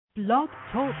Blog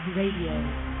Talk Radio.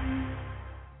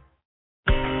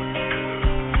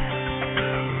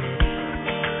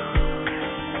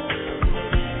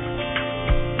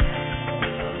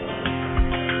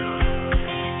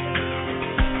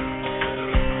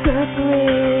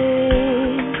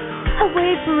 Suffering, I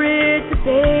wait for it to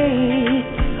fade,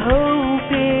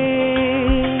 hoping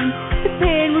the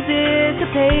pain will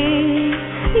dissipate.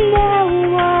 Now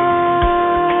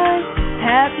I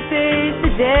have to face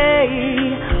the day,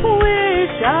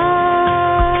 wish I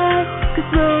could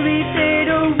slowly fade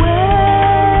away.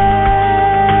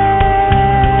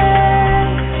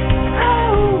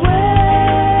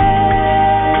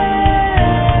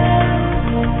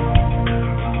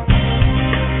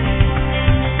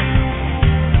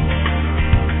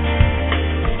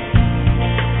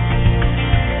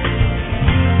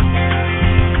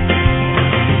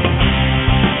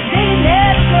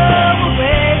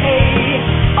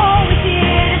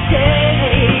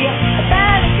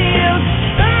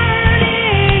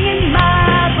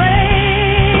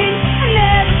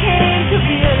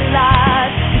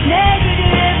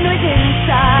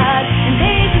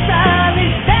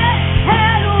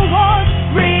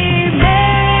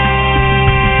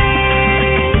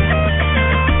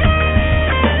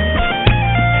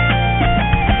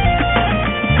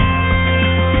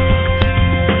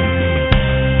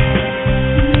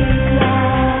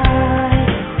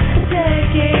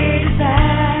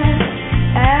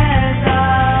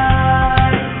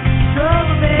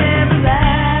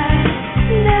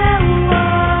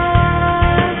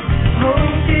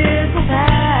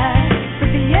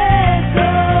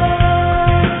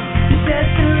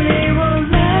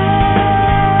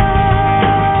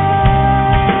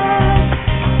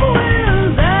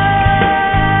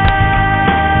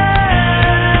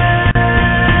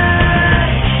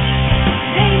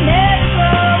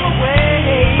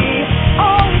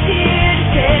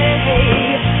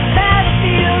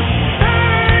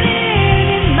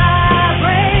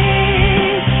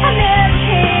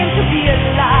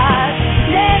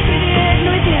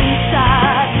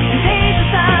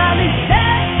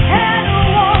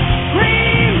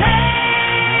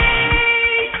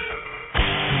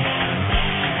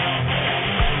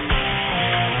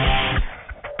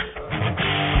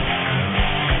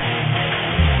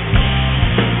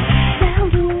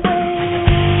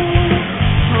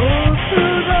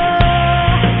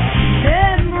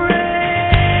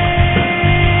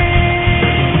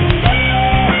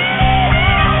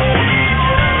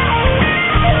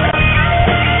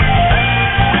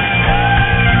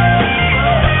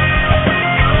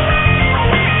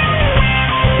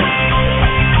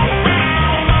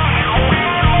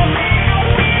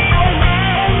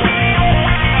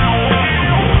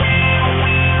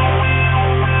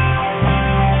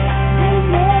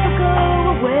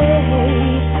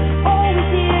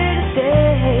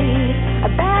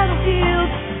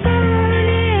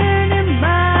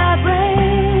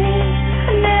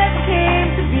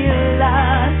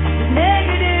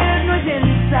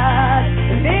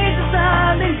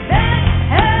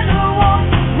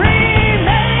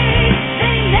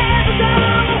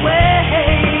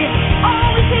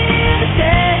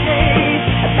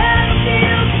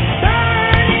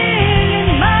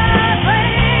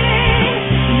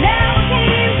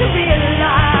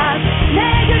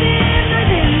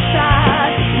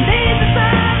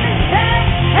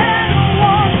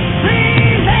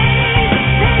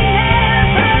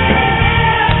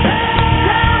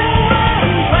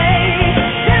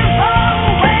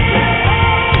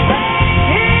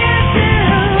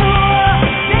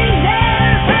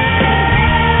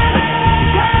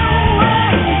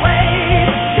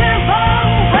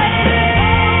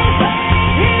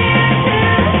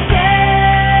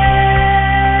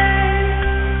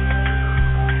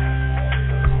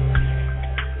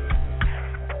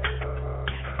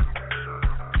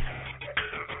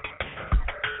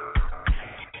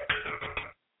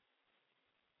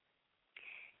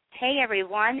 Hey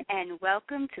everyone, and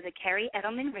welcome to the Kerri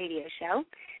Edelman radio show.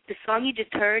 The song you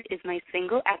just heard is my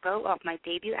single Echo off my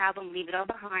debut album, Leave It All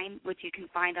Behind, which you can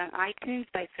find on iTunes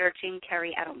by searching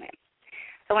Kerri Edelman.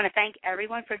 I want to thank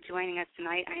everyone for joining us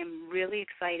tonight. I am really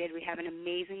excited. We have an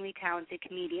amazingly talented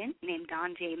comedian named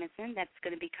Jamieson that's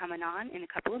going to be coming on in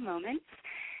a couple of moments.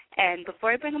 And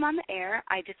before I bring him on the air,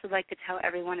 I just would like to tell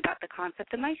everyone about the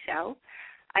concept of my show.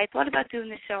 I thought about doing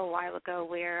this show a while ago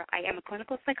where I am a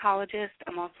clinical psychologist.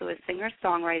 I'm also a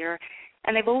singer-songwriter,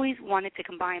 and I've always wanted to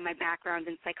combine my background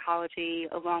in psychology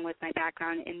along with my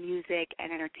background in music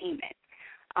and entertainment.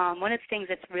 One of the things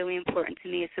that's really important to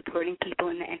me is supporting people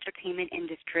in the entertainment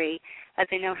industry, as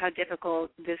I know how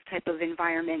difficult this type of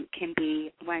environment can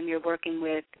be when you're working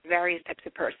with various types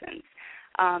of persons.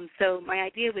 So my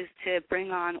idea was to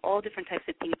bring on all different types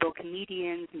of people,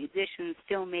 comedians, musicians,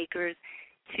 filmmakers,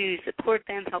 to support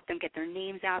them, help them get their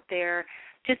names out there.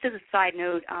 Just as a side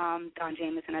note, Don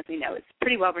Jamieson, as we know, is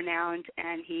pretty well-renowned,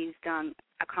 and he's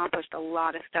accomplished a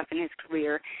lot of stuff in his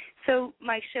career. So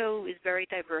my show is very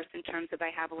diverse in terms of I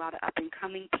have a lot of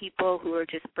up-and-coming people who are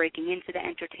just breaking into the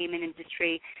entertainment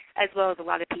industry, as well as a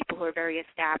lot of people who are very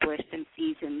established and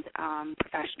seasoned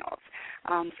professionals.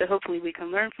 So hopefully we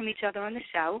can learn from each other on the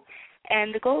show.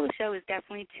 And the goal of the show is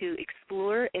definitely to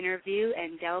explore, interview,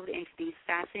 and delve into these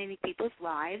fascinating people's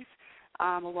lives,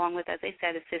 along with, as I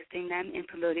said, assisting them in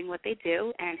promoting what they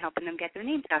do and helping them get their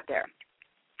names out there.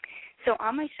 So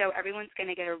on my show, everyone's going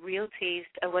to get a real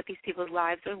taste of what these people's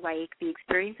lives are like, the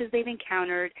experiences they've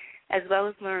encountered, as well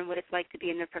as learn what it's like to be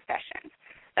in their profession.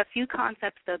 A few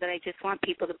concepts, though, that I just want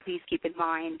people to please keep in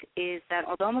mind is that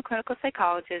although I'm a clinical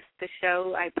psychologist, the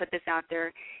show, I put this out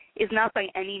there, is not by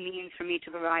any means for me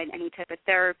to provide any type of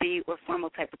therapy or formal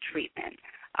type of treatment.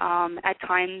 At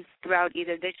times throughout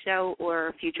either this show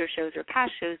or future shows or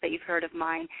past shows that you've heard of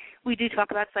mine, we do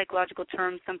talk about psychological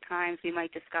terms. Sometimes we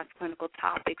might discuss clinical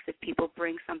topics if people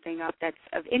bring something up that's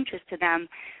of interest to them,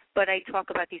 but I talk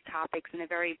about these topics in a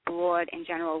very broad and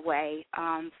general way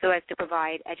so as to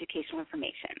provide educational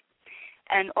information.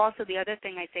 And also the other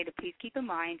thing I say to please keep in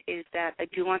mind is that I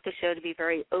do want the show to be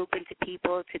very open to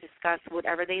people to discuss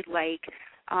whatever they'd like,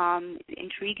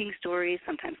 intriguing stories,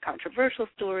 sometimes controversial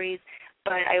stories,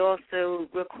 but I also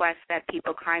request that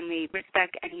people kindly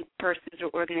respect any persons or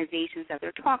organizations that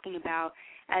they're talking about,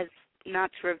 as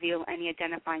not to reveal any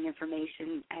identifying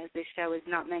information, as this show is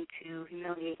not meant to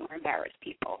humiliate or embarrass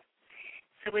people.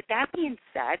 So with that being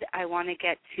said, I want to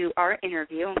get to our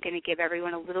interview. I'm going to give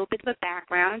everyone a little bit of a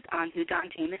background on who Don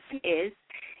Jamieson is.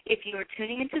 If you are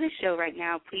tuning into the show right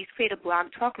now, please create a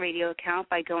Blog Talk Radio account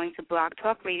by going to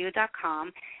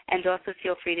blogtalkradio.com, and also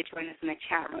feel free to join us in the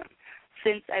chat room.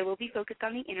 Since I will be focused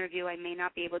on the interview, I may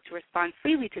not be able to respond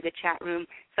freely to the chat room,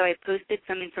 so I've posted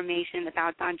some information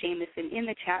about Don Jamieson in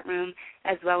the chat room,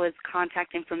 as well as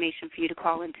contact information for you to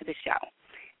call into the show.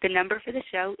 The number for the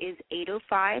show is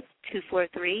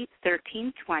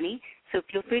 805-243-1320, so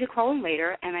feel free to call in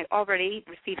later. And I already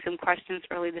received some questions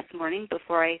early this morning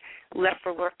before I left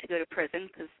for work to go to prison,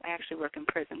 because I actually work in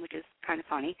prison, which is kind of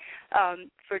funny,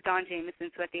 for Don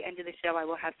Jamieson. So at the end of the show, I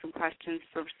will have some questions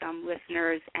for some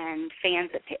listeners and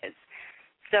fans of his.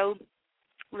 So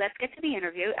let's get to the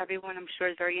interview. Everyone, I'm sure,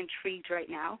 is very intrigued right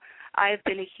now. I've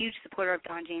been a huge supporter of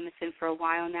Don Jamieson for a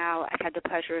while now. I've had the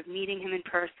pleasure of meeting him in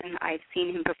person. I've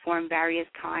seen him perform various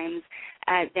times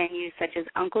at venues such as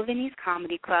Uncle Vinny's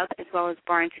Comedy Club, as well as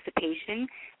Bar Anticipation,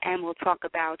 and we'll talk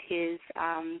about his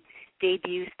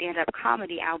debut stand-up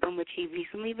comedy album, which he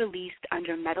recently released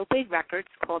under Metal Blade Records,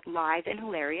 called Live and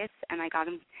Hilarious, and I got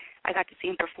to see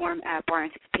him perform at Bar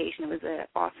Anticipation. It was an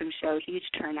awesome show,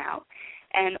 huge turnout.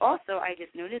 And also, I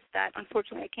just noticed that,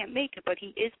 unfortunately, I can't make it, but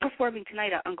he is performing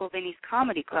tonight at Uncle Vinny's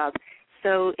Comedy Club,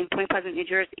 so in Point Pleasant, New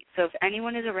Jersey. So if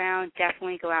anyone is around,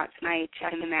 definitely go out tonight,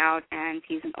 check him out, and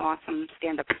he's an awesome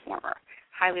stand-up performer.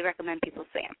 Highly recommend people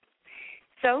see him.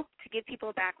 So to give people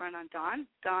a background on Don,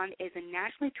 Don is a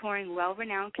nationally touring,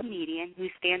 well-renowned comedian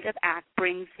whose stand-up act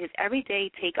brings his everyday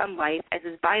take on life, as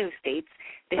his bio states,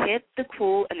 the hip, the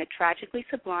cool, and the tragically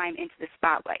sublime into the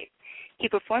spotlight. He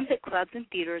performs at clubs and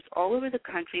theaters all over the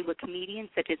country with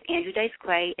comedians such as Andrew Dice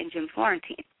Clay and Jim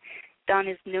Florentine. Don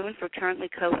is known for currently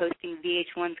co-hosting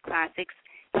VH1's classics,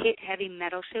 hit-heavy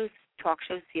metal show talk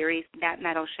show series, That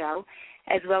Metal Show,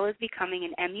 as well as becoming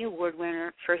an Emmy Award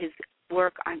winner for his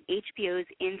work on HBO's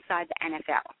Inside the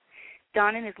NFL.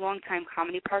 Don and his longtime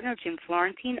comedy partner, Jim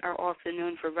Florentine, are also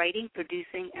known for writing,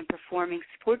 producing, and performing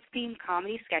sports-themed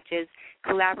comedy sketches,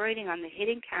 collaborating on the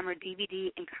hidden camera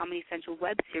DVD and Comedy Central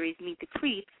web series Meet the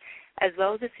Creeps, as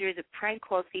well as a series of prank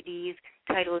call CDs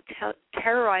titled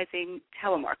Terrorizing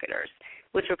Telemarketers,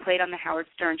 which were played on The Howard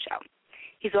Stern Show.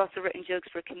 He's also written jokes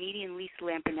for comedian Lisa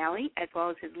Lampanelli, as well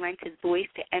as has lent his voice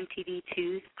to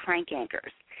MTV2's Crank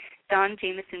Anchors. Don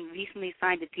Jamieson recently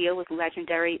signed a deal with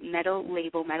legendary metal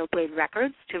label Metal Blade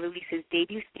Records to release his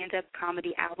debut stand-up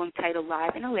comedy album titled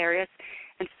Live and Hilarious.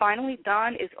 And finally,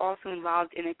 Don is also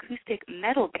involved in an acoustic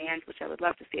metal band, which I would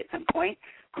love to see at some point,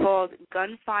 called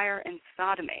Gunfire and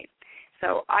Sodomy.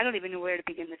 So I don't even know where to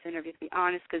begin this interview, to be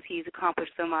honest, because he's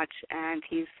accomplished so much and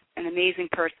he's an amazing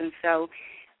person. So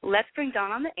let's bring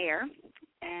Don on the air,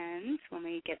 and let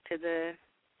me get to the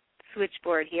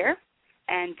switchboard here.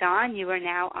 And, Don, you are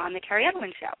now on the Kerri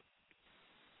Edelman Show.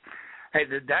 Hey,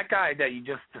 that guy that you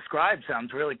just described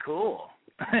sounds really cool.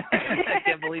 I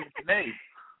can't believe it's me.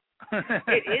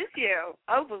 It is you.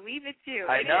 Oh, believe it's you.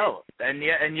 I know. And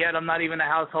yet I'm not even a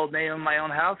household name in my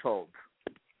own household.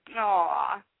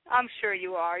 Aw, I'm sure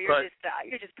you are. You're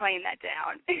just playing that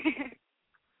down.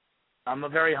 I'm a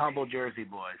very humble Jersey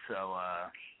boy, so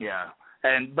yeah.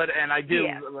 And I do.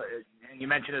 Yeah. And you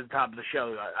mentioned at the top of the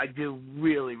show, I do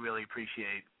really, really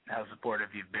appreciate how supportive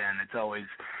you've been. It's always,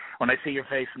 when I see your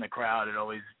face in the crowd, it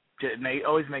always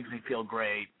makes me feel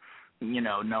great. You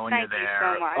know, knowing Thank you're there,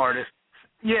 you so much.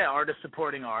 artist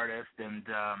supporting artist, and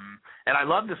I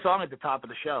love the song at the top of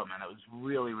the show, man. It was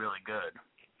really, really good.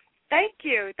 Thank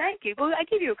you. Well, I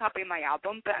gave you a copy of my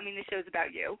album, but I mean the show's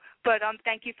about you. But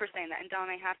thank you for saying that. And Don,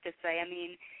 I have to say, I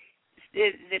mean,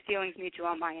 the feeling's mutual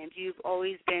on my end. You've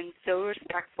always been so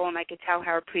respectful, and I could tell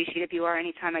how appreciative you are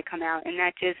anytime I come out. And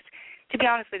that just, to be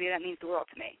honest with you, that means the world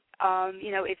to me.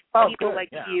 You know, it's people good, like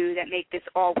yeah. you that make this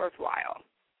all worthwhile.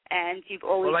 And you've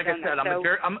always like done I said, that.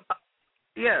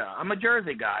 I'm a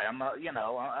Jersey guy.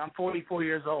 I'm 44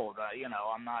 years old.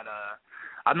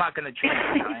 I'm not going to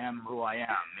change. I am who I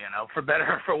am. You know, for better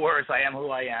or for worse, I am who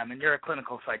I am. And you're a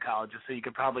clinical psychologist, so you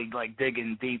could probably like dig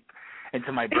in deep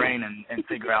into my brain and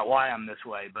figure out why I'm this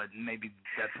way. But maybe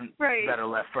that's better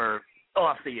left for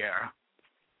off the air.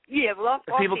 Yeah, well,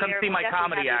 if people come see my we'll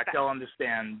comedy act, they'll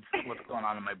understand what's going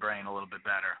on in my brain a little bit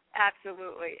better.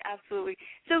 Absolutely.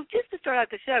 So just to start out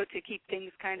the show, to keep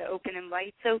things kind of open and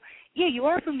light, so, yeah, you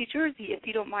are from New Jersey. If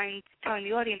you don't mind telling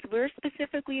the audience, where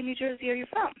specifically in New Jersey are you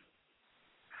from?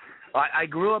 I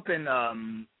grew up in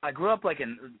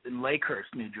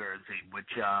Lakehurst, New Jersey,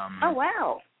 which oh,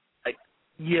 wow.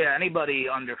 Yeah, anybody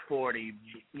under 40,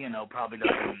 you know, probably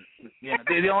doesn't. You know,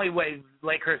 the only way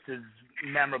Lakehurst is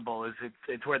memorable is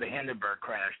it's where the Hindenburg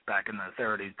crashed back in the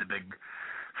 30s, the big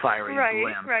fiery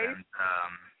blimp. Right.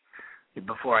 And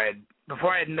before I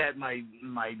had met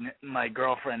my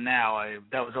girlfriend now,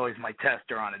 that was always my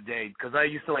tester on a date, because I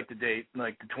used to like to date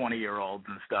like the 20-year-olds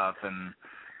and stuff, and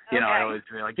you know, I always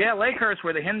be like, yeah, Lakehurst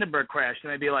where the Hindenburg crashed,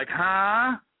 and they'd be like,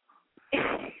 huh?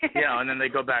 You know, and then they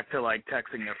go back to like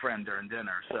texting their friend during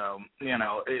dinner. So, you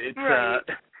know, it's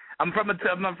I'm from a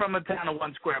town of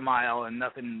 1 square mile, and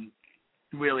nothing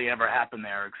really ever happened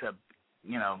there except,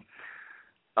 you know,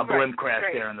 a blimp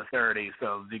crashed there in the 30s.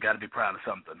 So you got to be proud of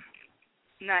something.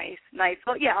 Nice.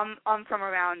 Well, yeah, I'm from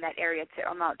around that area too.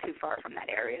 I'm not too far from that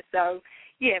area. So,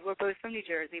 yeah, we're both from New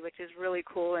Jersey, which is really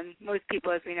cool. And most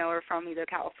people, as we know, are from either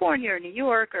California or New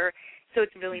York, so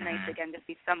it's really nice again to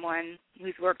see someone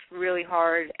who's worked really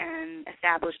hard and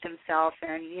established himself.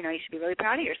 And you know, you should be really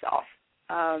proud of yourself.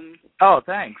 Oh,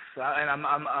 thanks. And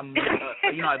I'm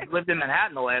you know, I've lived in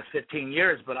Manhattan the last 15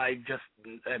 years, but I just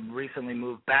have recently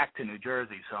moved back to New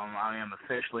Jersey, so I am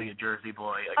officially a Jersey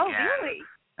boy again. Oh, really?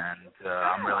 And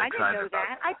I'm really excited. I didn't know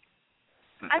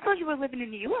that. I thought you were living in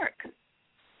New York.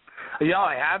 Yeah,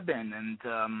 I have been, and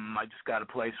I just got a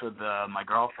place with my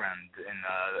girlfriend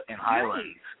in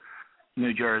Highlands,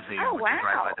 New Jersey, which is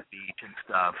right by the beach and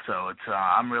stuff. So it's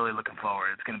I'm really looking forward.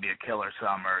 It's going to be a killer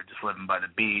summer, just living by the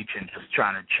beach and just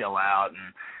trying to chill out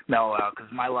and mellow out,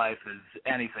 because my life is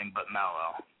anything but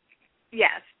mellow.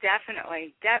 Yes,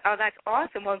 definitely. Oh, that's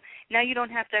awesome. Well, now you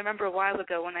don't have to. I remember a while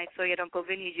ago when I saw you at Uncle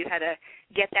Vinny's, you had to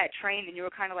get that train, and you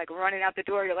were kind of like running out the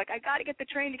door. You're like, I got to get the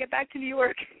train to get back to New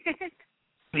York.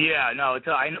 Yeah, no,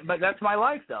 but that's my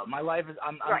life though. My life is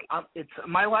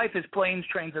my life is planes,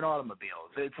 trains, and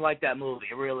automobiles. It's like that movie.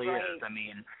 It really is. I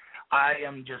mean,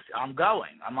 I'm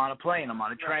going. I'm on a plane. I'm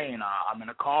on a train. I'm in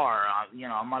a car. You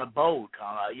know, I'm on a boat.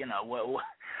 You know,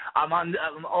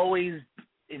 I'm always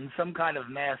in some kind of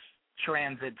mass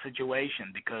transit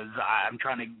situation, because I'm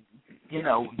trying to, you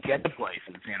know, get to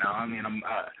places. You know, I mean,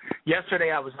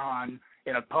 yesterday I was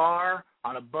in a car,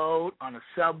 on a boat, on a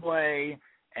subway,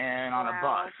 and on a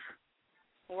bus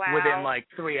within like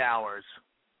 3 hours.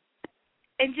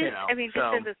 And just, you know, I mean, just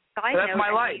as a side note, that's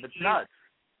my life. It's nuts.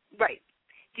 Right.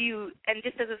 And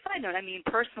just as a side note, I mean,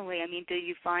 personally, do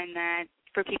you find that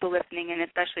for people listening, and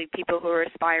especially people who are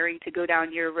aspiring to go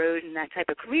down your road and that type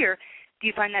of career, do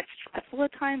you find that stressful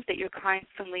at times, that you're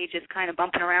constantly just kind of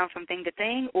bumping around from thing to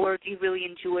thing, or do you really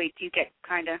enjoy, do you get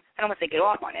kind of, I don't want to say get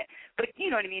off on it, but you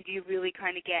know what I mean, do you really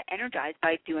kind of get energized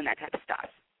by doing that type of stuff?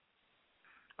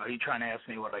 Are you trying to ask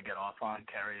me what I get off on,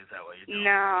 Kerri? Is that what you're doing?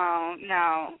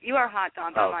 No. You are hot,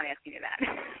 Don, but I'm not asking you that.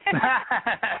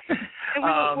 And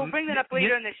we'll bring that up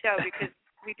later in the show, because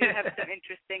we do have some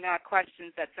interesting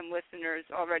questions that some listeners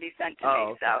already sent to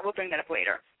me, so we'll bring that up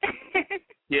later.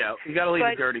 Yeah, you got to leave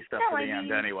the dirty stuff for the end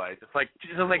anyway. It's like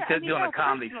doing a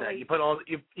comedy set. You put all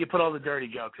the dirty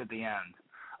jokes at the end.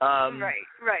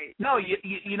 Right. No,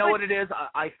 you know what it is?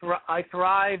 I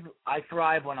thrive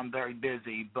when I'm very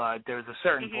busy, but there's a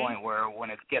certain point where when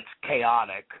it gets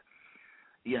chaotic,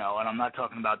 you know, and I'm not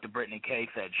talking about the Brittany K.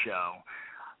 Fed show.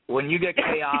 when you get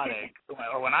chaotic,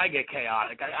 or when I get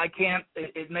chaotic, I can't.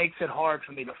 It makes it hard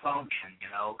for me to function,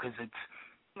 because it's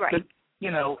right.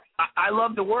 I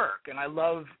love to work, and I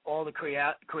love all the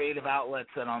creative outlets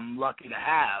that I'm lucky to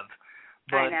have.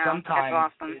 But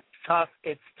sometimes awesome. it's tough.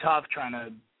 It's tough trying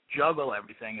to juggle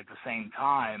everything at the same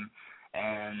time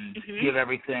and give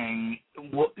everything,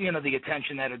 the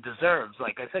attention that it deserves.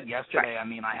 Like I said yesterday, I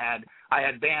mean, I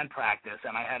had band practice,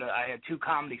 and I had 2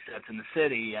 comedy sets in the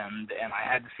city, and I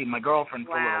had to see my girlfriend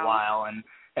for a little while, and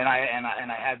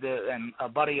I had to, and a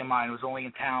buddy of mine was only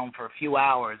in town for a few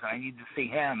hours, and I needed to see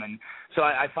him, and so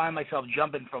I find myself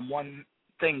jumping from one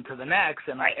thing to the next,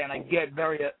 and I get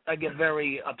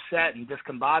very upset and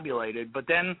discombobulated. But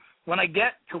then when I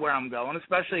get to where I'm going,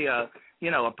 especially a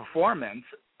performance,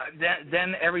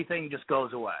 then everything just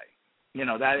goes away.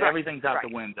 Everything's out the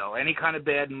window. Any kind of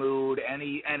bad mood,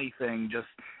 anything just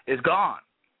is gone.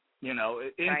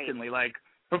 Instantly. Like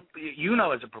as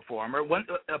a performer, when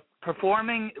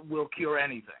performing will cure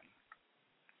anything.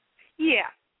 Yeah.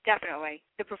 Definitely.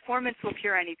 The performance will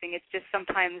cure anything. It's just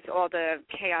sometimes all the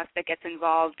chaos that gets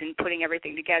involved in putting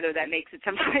everything together that makes it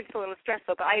sometimes a little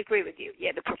stressful. But I agree with you.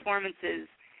 Yeah, the performance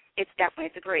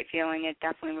it's a great feeling. It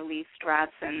definitely relieves stress,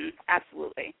 and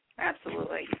absolutely.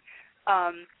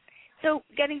 So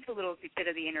getting to a little bit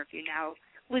of the interview now,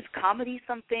 was comedy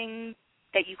something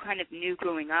that you kind of knew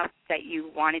growing up that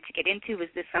you wanted to get into? Was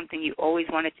this something you always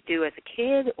wanted to do as a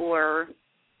kid, or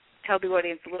tell the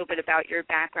audience a little bit about your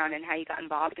background and how you got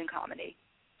involved in comedy?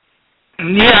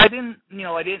 Yeah,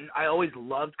 I always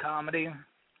loved comedy.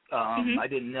 I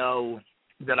didn't know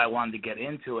that I wanted to get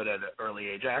into it at an early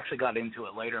age. I actually got into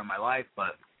it later in my life,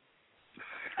 but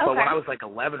when I was like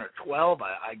 11 or 12,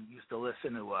 I used to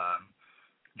listen to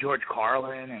George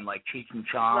Carlin and like Cheech and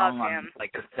Chong on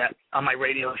like cassette on my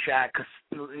Radio Shack,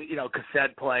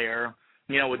 cassette player,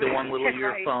 with the one little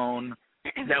earphone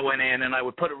that went in, and I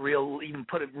would put it real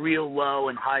low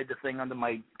and hide the thing under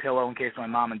my pillow in case my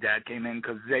mom and dad came in,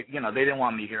 because they didn't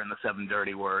want me hearing the 7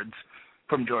 dirty words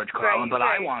from George Carlin, but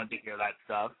I wanted to hear that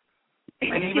stuff.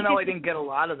 And even though I didn't get a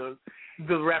lot of the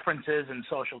references and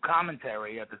social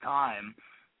commentary at the time,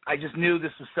 I just knew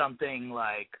this was something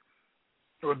like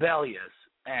rebellious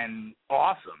and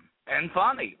awesome and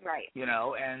funny,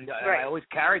 and I always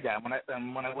carried that.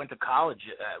 When I went to college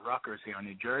at Rutgers here in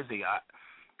New Jersey,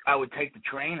 I would take the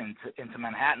train into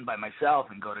Manhattan by myself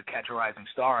and go to Catch a Rising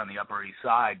Star on the Upper East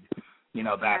Side,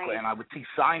 back when I would see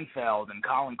Seinfeld and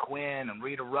Colin Quinn and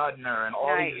Rita Rudner and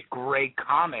all these great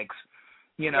comics,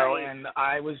 and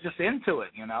I was just into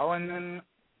it, and then,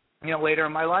 later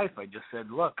in my life, I just said,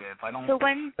 look, if I don't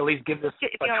at least give this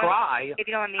a try, if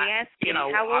you don't want me to ask you,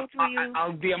 how old were you?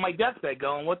 I'll be on my deathbed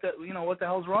going, what the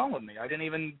hell's wrong with me? I didn't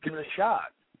even give it a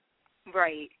shot.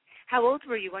 Right. How old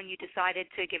were you when you decided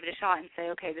to give it a shot and say,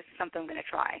 okay, this is something I'm going to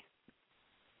try?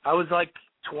 I was like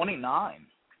 29.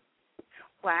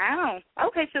 Wow.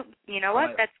 Okay, so you know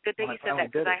what? That's good that you said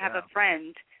that, because I have a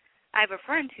friend. I have a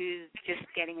friend who's just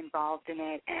getting involved in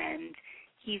it, and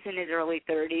he's in his early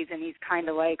 30s, and he's kind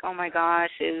of like, oh, my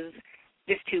gosh, is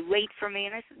this too late for me?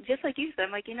 And I said, just like you said,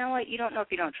 I'm like, you know what? You don't know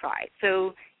if you don't try.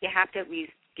 So you have to at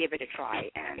least give it a try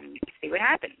and see what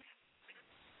happens.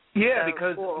 Yeah, so,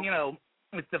 because, cool.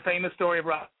 It's the famous story of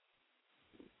rock.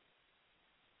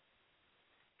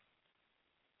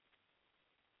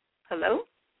 Hello?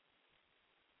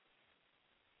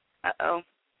 Uh-oh.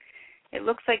 It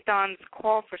looks like Don's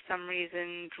call for some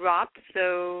reason dropped,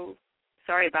 so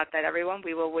sorry about that, everyone.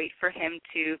 We will wait for him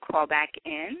to call back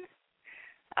in.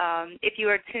 If you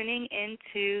are tuning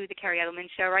into the Kerri Edelman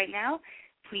Show right now,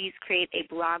 please create a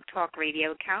Blog Talk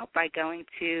Radio account by going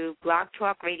to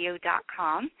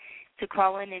blogtalkradio.com. to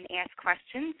call in and ask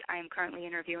questions. I am currently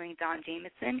interviewing Don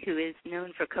Jamieson, who is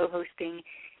known for co-hosting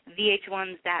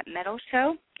VH1's That Metal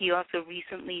Show. He also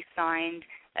recently signed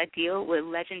a deal with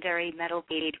legendary Metal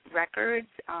Blade Records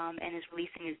and is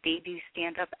releasing his debut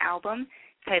stand-up album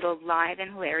titled Live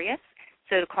and Hilarious.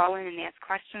 So to call in and ask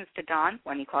questions to Don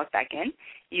when he calls back in,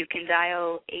 you can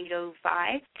dial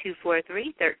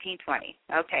 805-243-1320.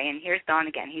 Okay, and here's Don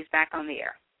again. He's back on the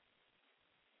air.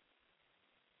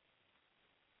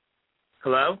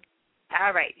 Hello?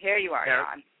 All right, here you are,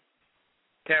 Don.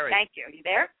 Kerri. Thank you. Are you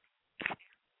there?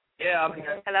 Yeah, I'm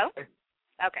here. Hello?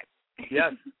 Okay.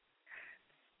 Yes.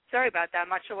 Sorry about that. I'm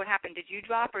not sure what happened. Did you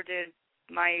drop or did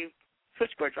my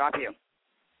switchboard drop you?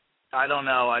 I don't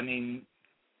know. I mean,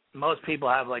 most people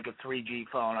have like a 3G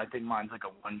phone. I think mine's like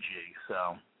a 1G,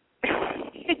 so.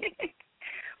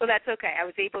 Well, that's okay. I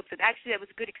was able to. Actually, that was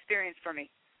a good experience for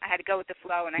me. I had to go with the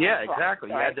flow, and I had to talk. Exactly.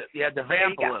 So you had to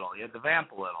vamp a little. You had to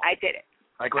vamp a little. I did it.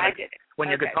 Like when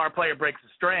your guitar player breaks a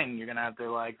string, you're gonna have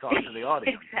to like talk to the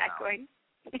audience. Exactly.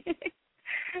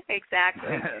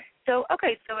 Exactly. So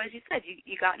as you said,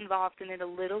 you got involved in it a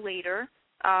little later.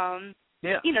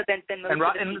 Yeah. You know, than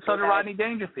most and so did Rodney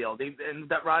Dangerfield. And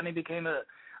that Rodney became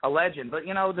a legend. But,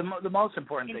 you know, the most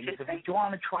important thing is if you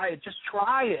want to try it, just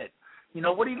try it. You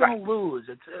know, what are you going to lose?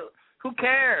 It's who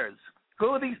cares? Who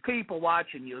are these people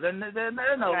watching you? They're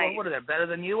no, what are they, better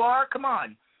than you are? Come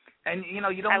on. And, you know,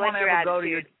 you don't want to ever go to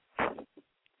your...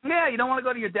 Yeah, you don't want to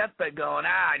go to your deathbed going,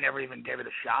 I never even gave it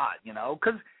a shot, you know,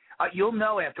 because you'll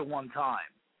know after one time.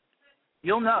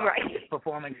 You'll know if it's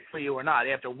performing for you or not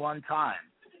after one time.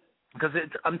 Because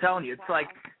I'm telling you, it's like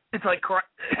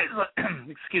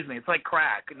excuse me, it's like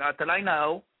crack. Not that I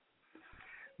know,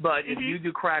 but if you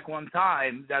do crack one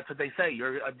time, that's what they say.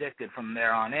 You're addicted from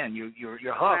there on in.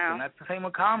 You're hooked, and that's the same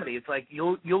with comedy. It's like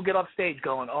you'll get off stage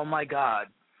going, oh my God,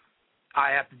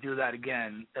 I have to do that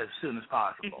again as soon as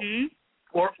possible.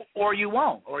 Or you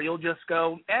won't, or you'll just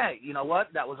go, hey, you know what?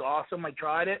 That was awesome. I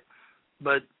tried it,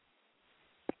 but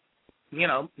you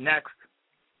know, next.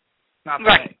 Not for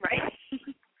me. Right.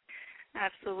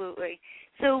 Absolutely.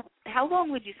 So how long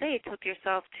would you say it took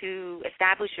yourself to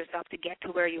establish yourself to get to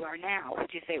where you are now? Would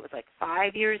you say it was like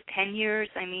 5 years, 10 years?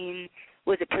 I mean,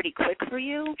 was it pretty quick for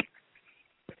you?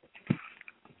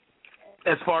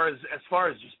 As far as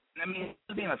just, I mean,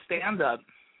 being a stand-up,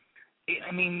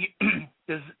 I mean,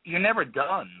 you're never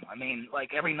done. I mean,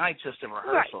 like every night's just a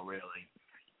rehearsal, really.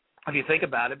 If you think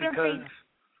about it, because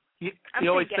you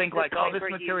always think like, oh, this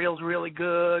material's really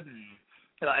good, and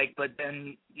like, but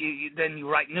then you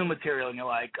write new material and you're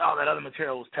like, oh, that other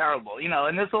material was terrible, you know.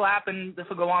 And this will happen. This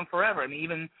will go on forever. I mean,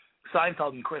 even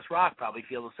Seinfeld and Chris Rock probably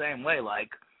feel the same way. Like,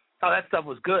 oh, that stuff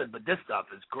was good, but this stuff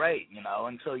is great, you know.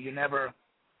 And so it's never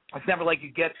like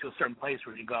you get to a certain place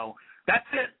where you go, that's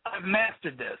it, I've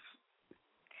mastered this.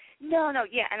 No,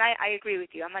 yeah, and I agree with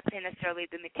you. I'm not saying necessarily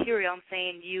the material. I'm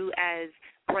saying you as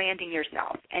branding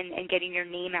yourself and getting your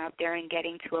name out there and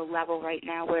getting to a level right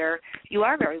now where you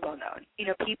are very well known. You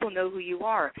know, people know who you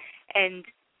are. And,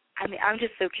 I mean, I'm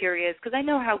just so curious because I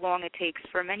know how long it takes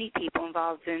for many people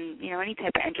involved in, you know, any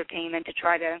type of entertainment to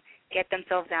try to get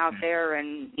themselves out there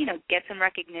and, you know, get some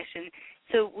recognition.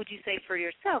 So would you say for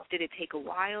yourself, did it take a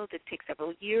while? Did it take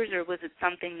several years? Or was it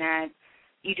something that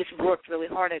you just worked really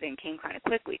hard at it and came kind of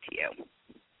quickly to you?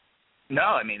 No,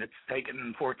 I mean, it's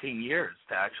taken 14 years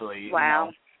to actually you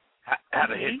know,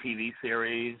 have a hit TV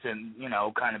series and, you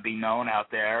know, kind of be known out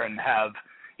there and have,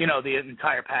 you know, the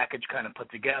entire package kind of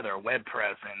put together, web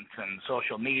presence and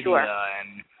social media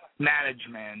and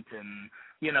management and,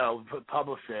 you know,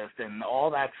 publicist and all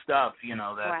that stuff, you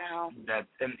know,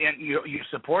 and your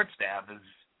support staff is,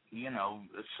 you know,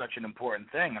 is such an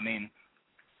important thing. I mean,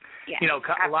 you know,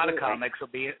 a lot of comics will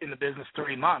be in the business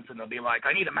 3 months, and they'll be like,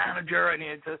 I need a manager. I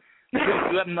need to.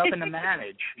 You have nothing to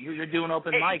manage. You're doing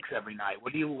open mics every night.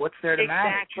 What's there to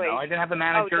manage? You know, I didn't have a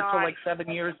manager until like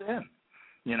 7 years in.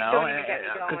 You know, don't even get me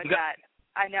going with that.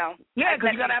 I know. Yeah,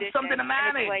 because you got to have something to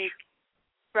manage. Like,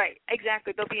 right,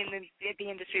 exactly. They'll be in the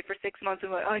industry for 6 months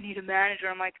and like, oh, I need a manager.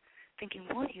 I'm like thinking,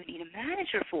 what do you need a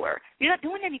manager for? You're not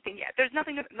doing anything yet. There's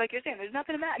nothing to, like you're saying. There's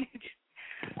nothing to manage.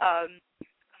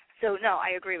 So, no,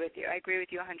 I agree with you. I agree with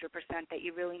you 100% that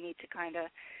you really need to kind of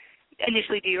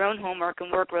initially do your own homework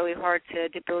and work really hard to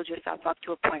build yourself up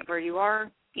to a point where you are,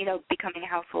 you know, becoming a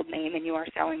household name and you are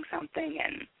selling something.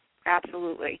 And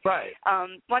absolutely. Right.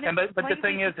 But the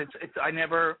thing is, it's I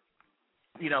never,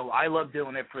 you know, I love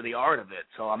doing it for the art of it.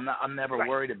 So I'm never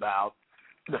worried about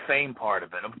the fame part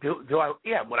of it.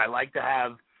 Would I like to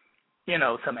have, you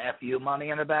know, some FU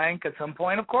money in the bank at some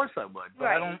point? Of course I would. But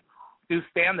I don't do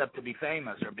stand-up to be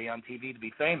famous or be on TV to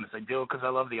be famous. I do it because I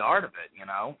love the art of it, you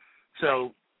know.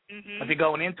 So if you're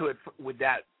going into it with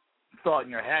that thought in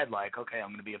your head, like, okay, I'm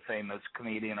going to be a famous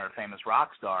comedian or a famous rock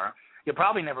star, you'll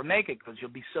probably never make it because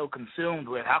you'll be so consumed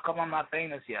with, how come I'm not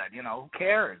famous yet? You know, who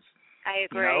cares? I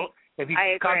agree. You know? If you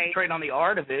concentrate on the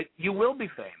art of it, you will be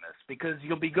famous because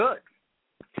you'll be good.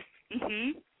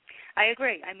 I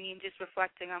agree. I mean, just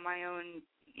reflecting on my own,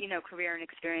 you know, career and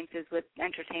experiences with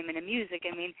entertainment and music,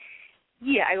 I mean,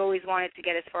 yeah, I always wanted to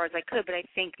get as far as I could, but I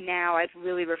think now I've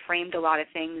really reframed a lot of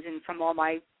things, and from all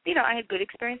my, you know, I had good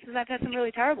experiences, I've had some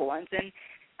really terrible ones, and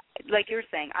like you're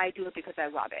saying, I do it because I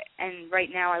love it, and right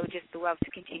now I would just love to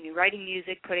continue writing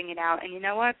music, putting it out, and you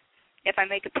know what? If I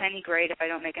make a penny, great. If I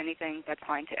don't make anything, that's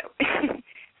fine too.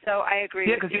 So I agree.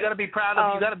 Yeah, because you got to be proud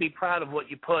of you got to be proud of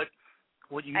what you put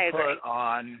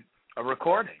on a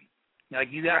recording. Like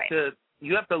you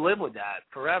have to live with that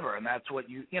forever, and that's what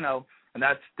you know. And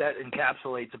that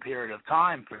encapsulates a period of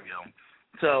time for you.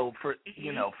 So for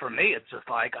you know, for me, it's just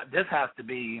like this has to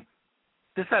be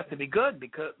this has to be good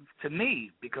because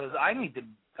I need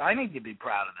to be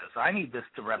proud of this. I need this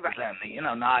to represent me.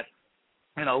 Not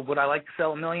would I like to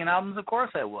sell 1 million albums? Of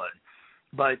course I would.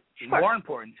 But more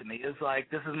important to me is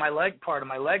this is my part of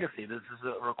my legacy. This is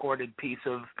a recorded piece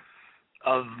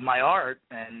of my art,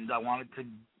 and I want it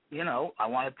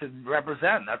to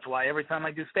represent. That's why every time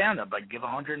I do stand-up, I give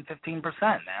 115%,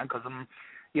 man, because I'm,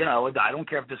 I don't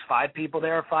care if there's 5 people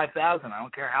there or 5,000. I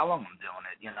don't care how long I'm doing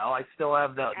it. I still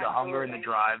have the hunger and the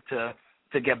drive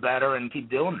to get better and keep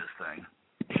doing this thing.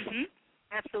 Mm-hmm.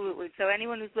 Absolutely. So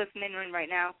anyone who's listening right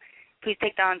now, please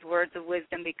take Don's words of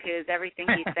wisdom, because everything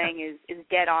he's saying is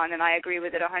dead on, and I agree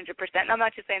with it 100%. And I'm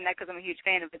not just saying that because I'm a huge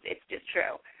fan of it. It's just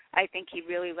true. I think he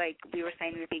really, like we were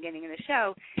saying in the beginning of the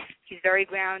show, he's very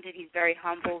grounded. He's very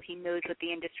humble. He knows what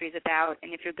the industry is about.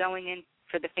 And if you're going in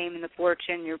for the fame and the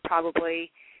fortune, you're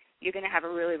going to have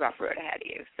a really rough road ahead of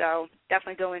you. So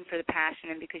definitely go in for the passion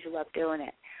and because you love doing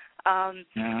it. All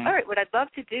right, what I'd love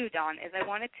to do, Don, is I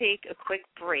want to take a quick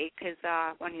break because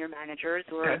one of your managers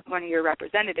or one of your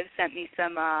representatives sent me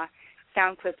some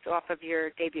sound clips off of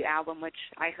your debut album, which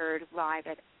I heard live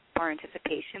at Our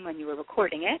Anticipation when you were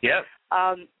recording it. Yep.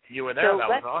 You were there. So that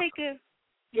was awesome.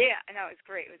 I know, it was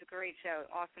great. It was a great show.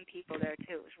 Awesome people there,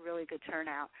 too. It was a really good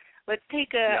turnout. Let's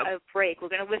take a break. We're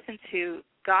going to listen to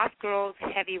Goth Girls,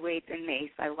 Heavyweights, and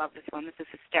Mace. I love this one. This is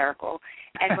hysterical.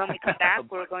 And when we come back,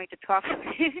 we're going to talk.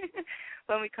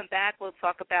 When we come back, we'll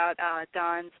talk about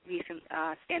Don's recent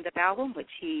stand-up album,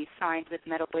 which he signed with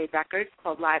Metal Blade Records,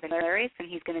 called Live and Hilarious, and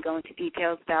he's going to go into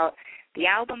details about the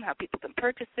album, how people can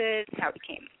purchase it, how he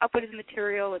came up with his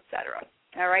material, etc.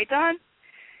 All right, Don?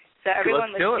 So everyone,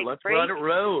 let's do it. Let's let it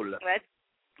roll.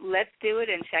 Let's do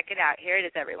it and check it out. Here it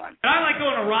is, everyone. And I like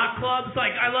going to rock clubs.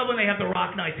 I love when they have the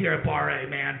rock nights here at Bar A,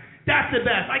 man. That's the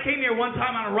best. I came here one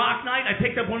time on a rock night. I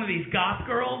picked up one of these goth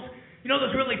girls. You know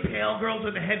those really pale girls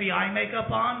with the heavy eye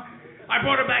makeup on? I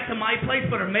brought her back to my place,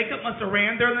 but her makeup must have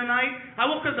ran during the night. I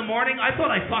woke up in the morning. I thought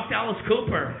I fucked Alice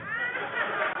Cooper.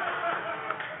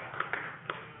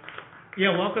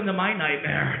 Yeah, welcome to my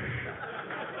nightmare.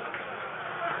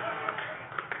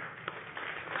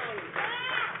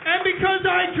 And because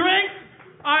I drink,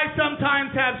 I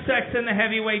sometimes have sex in the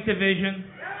heavyweight division.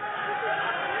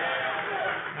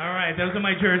 All right, those are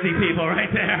my Jersey people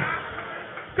right there.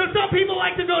 Because some people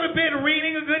like to go to bed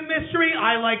reading a good mystery.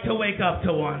 I like to wake up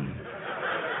to one.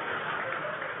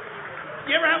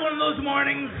 You ever have one of those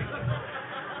mornings?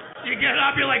 You get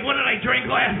up, you're like, what did I drink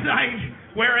last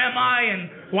night? Where am I? And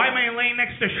why am I laying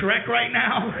next to Shrek right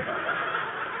now?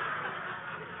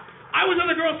 I was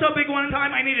with a girl so big one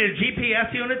time I needed a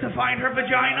GPS unit to find her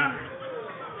vagina.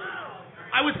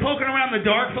 I was poking around the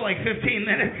dark for like 15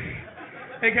 minutes.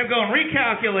 They kept going,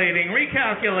 recalculating.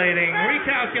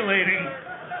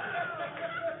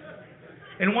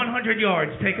 In 100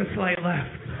 yards, take a slight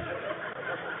left.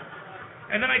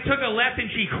 And then I took a left and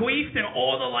she queefed and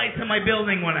all the lights in my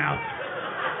building went out.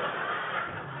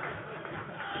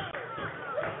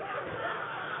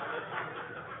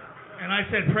 And I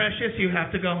said, Precious, you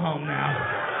have to go home now.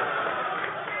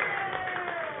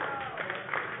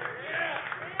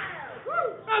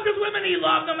 Because women need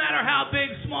love no matter how big,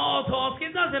 small, tall,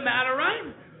 skin, doesn't matter, right?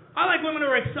 I like women who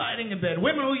are exciting in bed,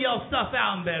 women who yell stuff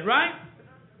out in bed, right?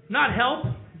 Not help,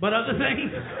 but other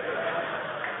things.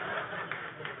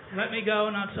 Let me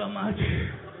go, not so much.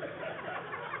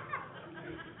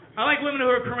 I like women who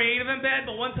are creative in bed,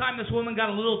 but one time this woman got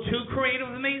a little too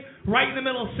creative with me. Right in the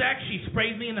middle of sex, she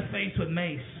sprayed me in the face with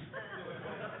mace.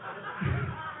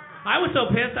 I was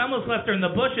so pissed, I almost left her in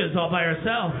the bushes all by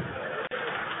herself.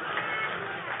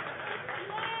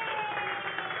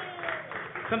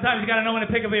 Sometimes you got to know when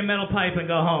to pick up your metal pipe and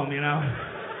go home, you know.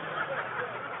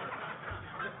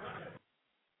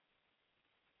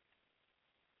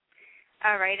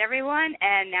 All right, everyone,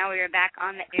 and now we are back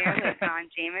on the air with Don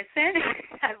Jamieson.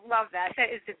 I love that.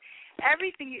 That is just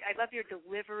everything. I love your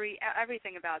delivery.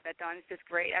 Everything about that, Don, is just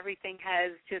great. Everything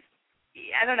has just,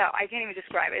 I don't know. I can't even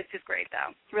describe it. It's just great,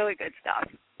 though. Really good stuff.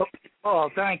 Oh,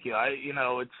 thank you.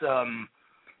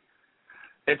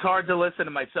 It's hard to listen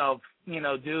to myself,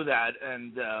 do that,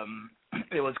 and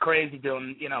it was crazy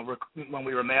doing, when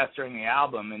we were mastering the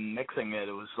album and mixing it.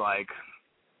 It was like.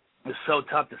 It's so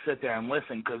tough to sit there and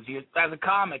listen because you, as a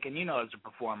comic, and as a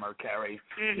performer, Kerri,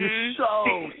 you're so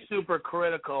super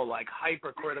critical, like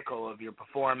hypercritical of your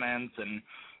performance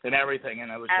and everything.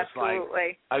 And I was just like,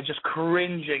 I was just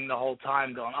cringing the whole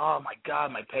time, going, oh my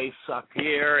God, my pace sucked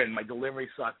here and my delivery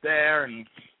sucked there and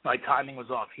my timing was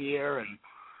off here, and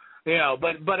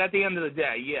but at the end of the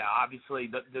day, yeah, obviously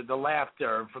the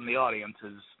laughter from the audience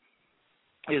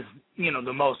is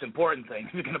the most important thing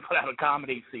if you're going to put out a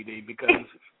comedy CD, because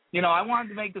I wanted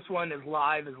to make this one as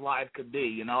live could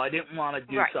be. I didn't want to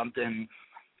do something,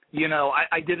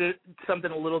 I did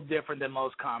something a little different than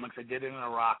most comics. I did it in a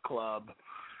rock club.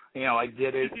 I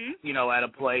did it, at a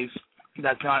place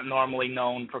that's not normally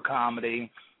known for comedy.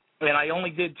 And I only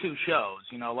did 2 shows.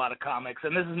 A lot of comics,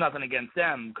 and this is nothing against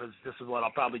them because this is what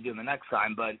I'll probably do the next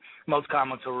time, but most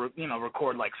comics will,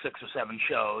 record like 6 or 7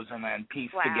 shows and then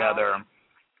piece together,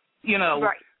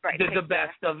 the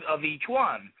best of each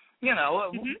one,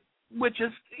 which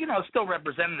is, still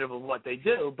representative of what they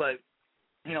do, but,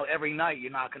 every night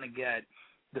you're not going to get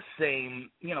the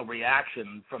same,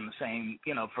 reaction from the same,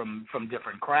 from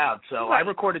different crowds. So I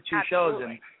recorded 2 shows,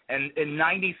 and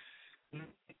 98%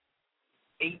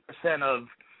 of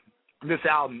this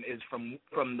album is from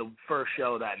the first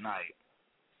show that night.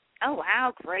 Oh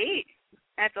wow, great!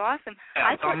 That's awesome.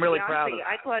 Yeah, so I'm really proud of it.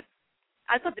 I thought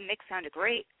the mix sounded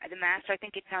great. The master, I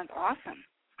think it sounds awesome.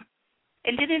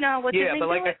 And didn't what did they but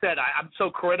like do? I said, I'm so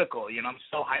critical. I'm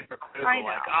so hypercritical.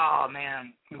 Like, oh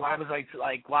man, why was I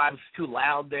too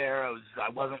loud there? I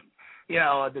wasn't.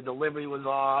 The delivery was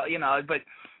all.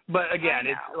 But again,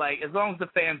 it's like as long as the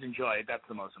fans enjoy it, that's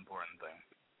the most important thing.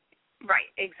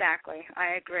 Right, exactly.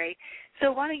 I agree.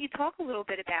 So why don't you talk a little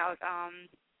bit about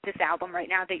this album right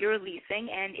now that you're releasing,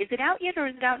 and is it out yet or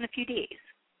is it out in a few days?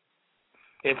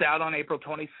 It's out on April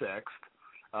 26th.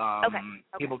 Okay.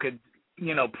 People could,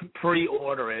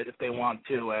 pre-order it if they want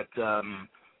to at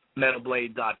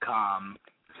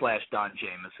metalblade.com/Don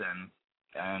Jamieson,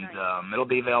 and it'll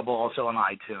be available also on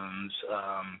iTunes.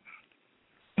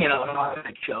 And all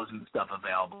the shows and stuff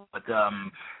available. But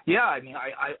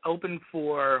I opened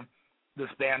for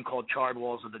this band called Charred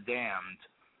Walls of the Damned,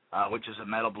 which is a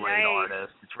Metal Blade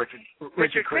artist. It's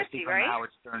Richard Christie from the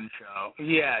Howard Stern Show.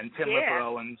 Yeah, and Tim Ripper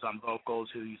Owens on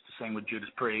vocals, who used to sing with Judas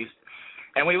Priest.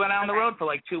 And we went out on the road for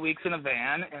like 2 weeks in a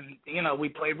van, and we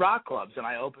played rock clubs, and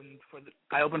I opened for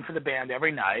the band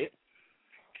every night,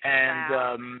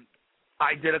 and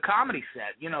I did a comedy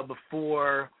set,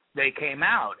 before they came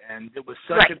out, and it was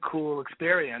such a cool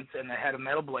experience. And the head of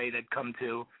Metal Blade had come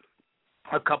to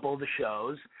a couple of the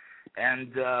shows,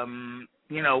 and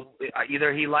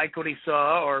either he liked what he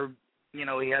saw, or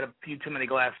he had a few too many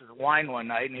glasses of wine one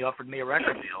night, and he offered me a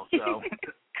record deal. So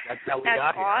that's how we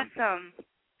got here. That's awesome.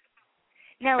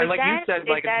 Now, and like you said,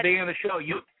 like at the beginning of the show,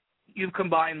 you've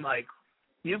combined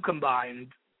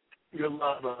your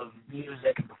love of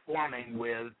music and performing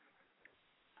with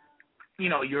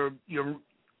your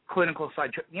clinical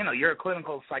you're a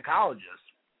clinical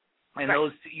psychologist, and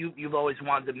those you've always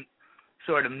wanted to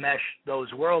sort of mesh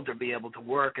those worlds or be able to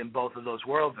work in both of those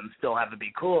worlds and still have it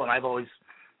be cool. And I've always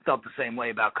felt the same way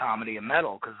about comedy and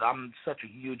metal, because I'm such a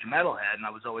huge metalhead, and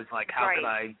I was always like, how could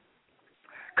I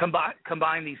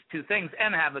combine these two things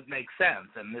and have it make sense?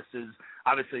 And this is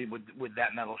obviously with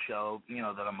that metal show,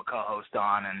 that I'm a co-host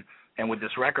on, and with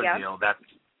this record deal, that's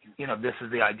this is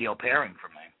the ideal pairing for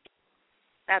me.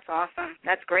 That's awesome.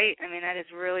 That's great. I mean, that is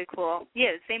really cool.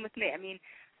 Yeah, same with me. I mean,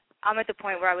 I'm at the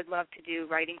point where I would love to do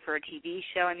writing for a TV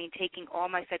show. I mean, taking all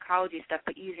my psychology stuff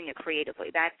but using it creatively.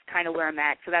 That's kind of where I'm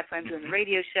at. So that's why I'm doing the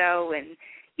radio show, and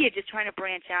just trying to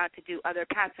branch out to do other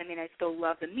paths. I mean, I still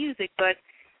love the music, but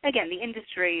again, the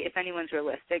industry, if anyone's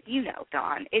realistic,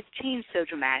 Don, it's changed so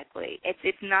dramatically.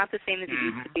 It's not the same as it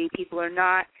used to be. People are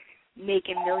not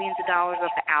making millions of dollars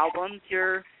off the albums.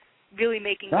 You're really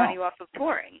making money off of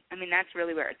touring. I mean, that's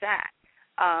really where it's at.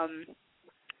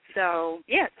 So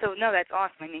that's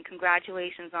awesome. I mean,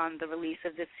 congratulations on the release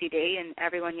of this CD, and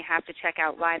everyone, you have to check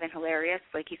out Live and Hilarious.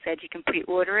 Like you said, you can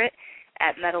pre-order it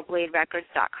at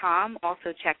metalbladerecords.com.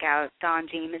 Also check out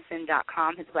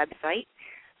donjamieson.com, his website.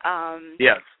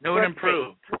 Yes, new and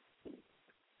improved.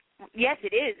 Yes,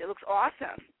 it is. It looks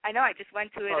awesome. I know. I just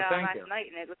went to it last night,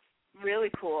 and it looks really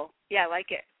cool. Yeah, I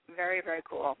like it. Very, very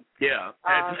cool. Yeah,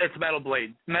 it's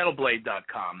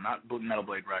metalblade.com, not Metal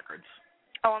Blade Records.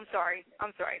 Oh, I'm sorry.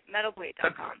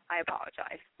 Metalblade.com. I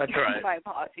apologize. That's all right. My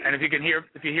apologies. And if you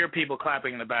hear people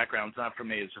clapping in the background, it's not for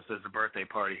me. It's just there's a birthday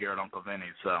party here at Uncle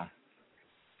Vinny's. So.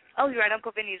 Oh, you're at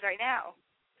Uncle Vinny's right now.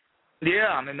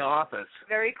 Yeah, I'm in the office.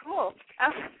 Very cool.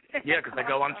 Yeah, because I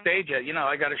go on stage at,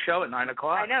 I got a show at 9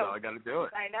 o'clock, I know. so I got to do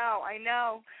it. I know.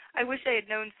 I wish I had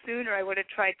known sooner. I would have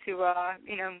tried to,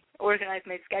 organize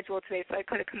my schedule today so I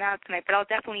could have come out tonight. But I'll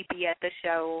definitely be at the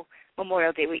show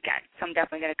Memorial Day weekend, so I'm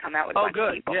definitely going to come out with a bunch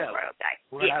of people Memorial Day.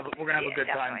 We're gonna have a good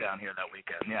time down here that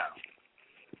weekend, yeah.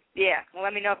 Yeah, well,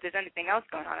 let me know if there's anything else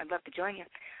going on. I'd love to join you.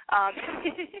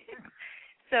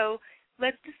 So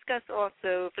let's discuss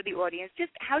also for the audience,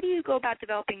 just how do you go about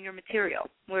developing your material?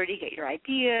 Where do you get your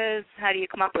ideas? How do you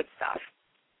come up with stuff?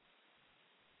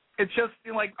 It's just,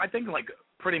 I think like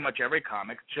pretty much every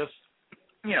comic, just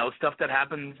stuff that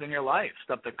happens in your life,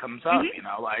 stuff that comes up,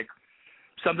 like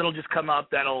something will just come up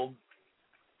that'll,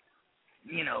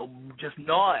 just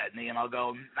gnaw at me, and I'll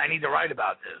go, I need to write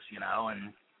about this, and,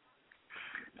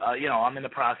 I'm in the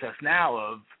process now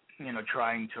of,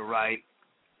 trying to write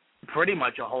pretty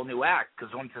much a whole new act,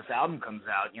 because once this album comes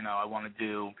out, I want to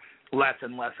do less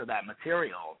and less of that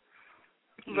material.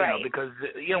 Right. Because,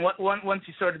 once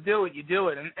you sort of do it, you do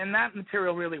it. And that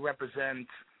material really represents,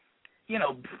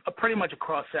 pretty much a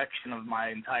cross-section of my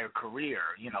entire career,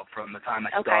 from the time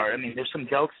I started. I mean, there's some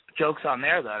jokes on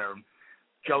there that are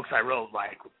jokes I wrote,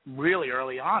 like, really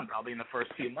early on, probably in the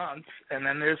first few months. And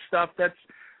then there's stuff that's,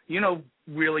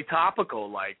 really topical,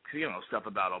 like, stuff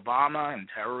about Obama and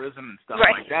terrorism and stuff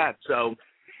like that. So,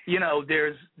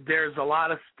 there's a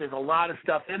lot of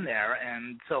stuff in there,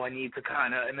 and so I need to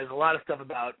and there's a lot of stuff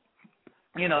about,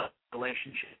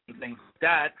 relationships and things like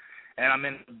that, and I'm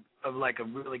in a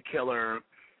really killer,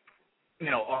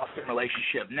 awesome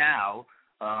relationship now.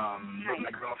 With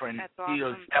my girlfriend. That's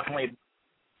awesome. Definitely,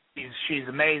 she's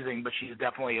amazing, but she's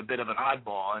definitely a bit of an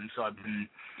oddball, and so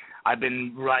I've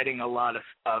been writing a lot of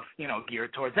stuff,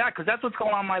 geared towards that, because that's what's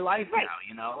going on in my life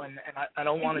now, and I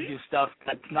don't want to do stuff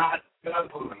that's not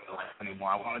important in my life anymore.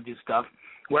 I want to do stuff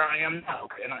where I am now,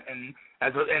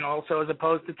 and also as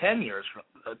opposed to 10 years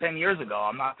ago.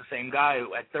 I'm not the same guy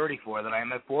at 34 that I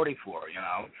am at 44,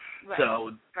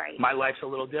 So my life's a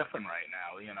little different right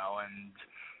now, and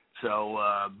so,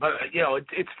 but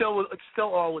it's still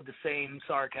all with the same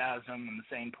sarcasm and the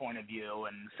same point of view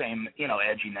and the same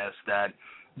edginess that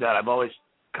I've always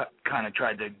kind of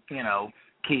tried to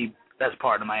keep as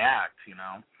part of my act.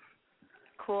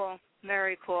 Cool,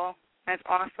 very cool. That's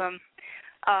awesome.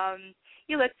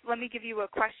 Let me give you a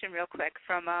question real quick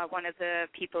from one of the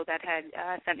people that had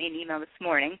sent me an email this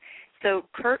morning. So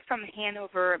Kurt from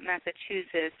Hanover,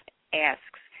 Massachusetts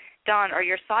asks, Don, are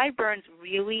your sideburns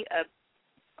really a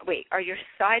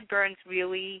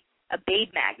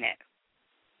babe magnet?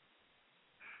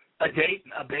 A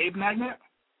babe magnet?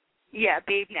 Yeah,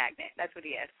 babe magnet. That's what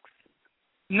he asks.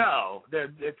 No,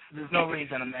 there's no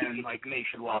reason a man like me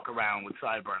should walk around with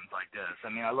sideburns like this. I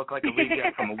mean, I look like a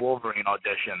reject from a Wolverine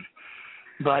audition.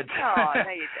 But no,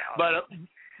 you don't.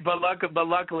 But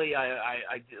luckily, I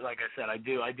like I said, I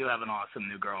do have an awesome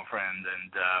new girlfriend,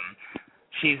 and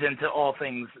she's into all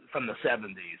things from the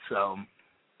 70s. So.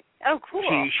 Oh,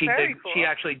 cool! Very cool. She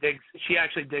actually digs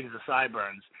the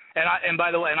sideburns. And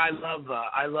by the way, and I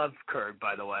love Kurt.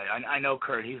 By the way, I know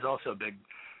Kurt. He's also a big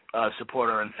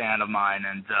supporter and fan of mine.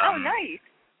 And oh, nice,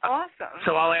 awesome.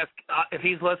 So I'll ask if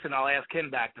he's listening. I'll ask him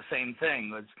back the same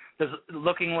thing. Does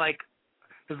looking like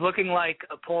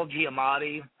a Paul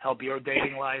Giamatti help your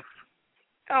dating life?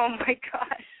 Oh my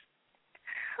gosh!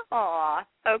 Aw,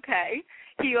 okay.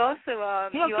 He also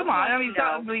come on. I mean,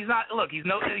 he's not. Look, he's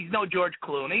no George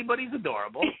Clooney, but he's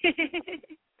adorable.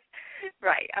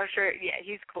 Right. I'm sure. Yeah,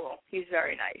 he's cool. He's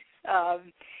very nice.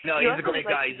 No, he's a great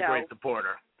guy. He's a great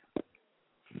supporter.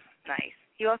 Nice.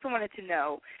 He also wanted to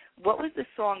know, what was the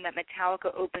song that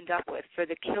Metallica opened up with for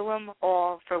the Kill 'Em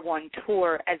All for One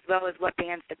tour, as well as what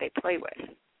bands did they play with?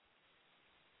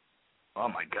 Oh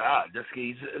my God, this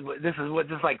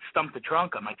is like Stump the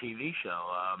Trunk on my TV show.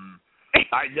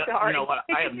 You know what?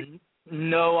 I have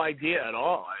no idea at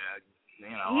all.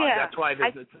 That's why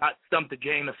it's not Stump the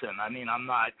Jamieson. I mean, I'm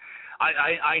not.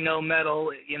 I know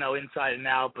metal, inside and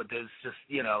out, but there's just,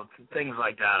 things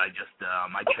like that. I just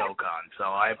I choke on. So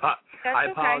I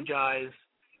apologize,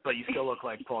 but you still look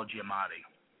like Paul Giamatti.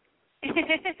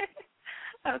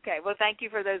 Okay. Well, thank you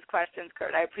for those questions,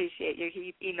 Kurt. I appreciate you.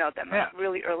 He emailed them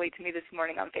really early to me this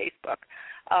morning on Facebook.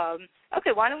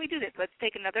 Okay, why don't we do this? Let's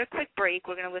take another quick break.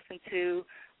 We're going to listen to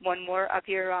one more of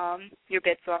your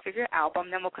bits off of your album.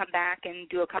 Then we'll come back and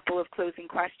do a couple of closing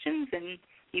questions, and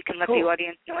you can let the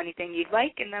audience know anything you'd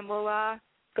like, and then we'll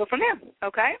go from there.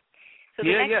 Okay? So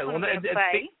the next one I'm going to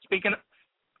play. Speaking of,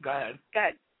 go ahead. Go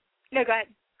ahead. No, go ahead.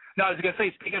 No, I was going to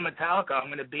say, speaking of Metallica, I'm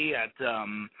going to be at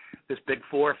this Big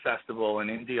Four festival in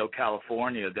Indio,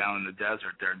 California, down in the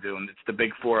desert. It's the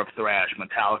Big Four of thrash: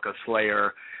 Metallica,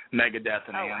 Slayer, Megadeth,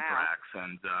 and Anthrax. Wow.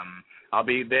 And I'll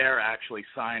be there actually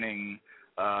signing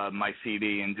my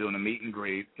CD and doing a meet and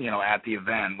greet, at the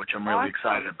event, which I'm really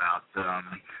excited about.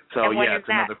 It's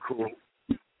another cool.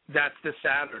 That's this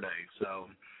Saturday. So.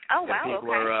 Oh,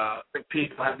 wow,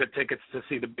 people have the tickets to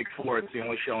see the Big Four. It's the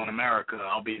only show in America.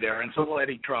 I'll be there. And so will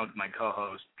Eddie Trunk, my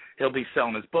co-host. He'll be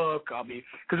selling his book.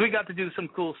 Because we got to do some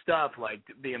cool stuff, like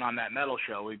being on that metal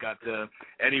show.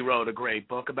 Eddie wrote a great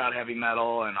book about heavy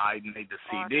metal, and I made the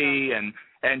CD,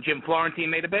 and Jim Florentine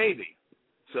made a baby.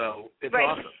 So it's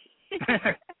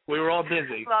awesome. We were all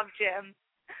busy. Love Jim.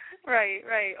 Right.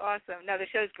 Awesome. No, the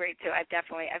show's great too. I've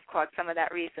caught some of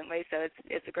that recently, so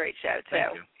it's a great show too.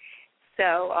 Thank you.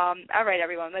 So, all right,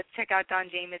 everyone, let's check out Don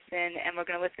Jamieson, and we're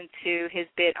going to listen to his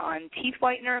bit on teeth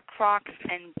whitener, Crocs,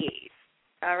 and gaze.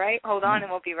 All right, hold on, and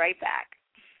we'll be right back.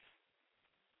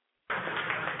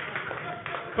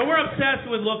 But we're obsessed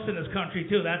with looks in this country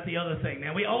too. That's the other thing,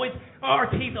 man. Our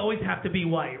teeth always have to be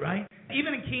white, right?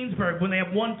 Even in Keensburg, when they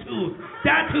have one tooth,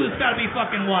 that tooth's got to be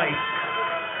fucking white.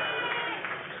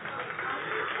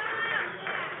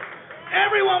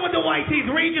 Everyone with the white teeth,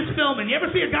 Regis filming. You ever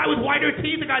see a guy with whiter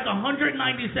teeth? The guy's 197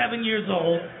 years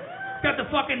old. He's got the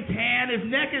fucking tan. His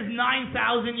neck is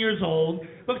 9,000 years old.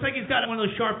 Looks like he's got one of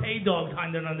those Shar-Pei dogs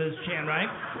hiding under his chin, right?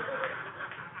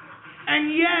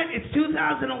 And yet, it's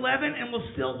 2011, and we'll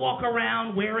still walk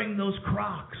around wearing those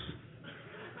Crocs.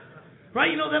 Right?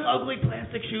 You know them ugly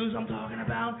plastic shoes I'm talking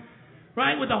about?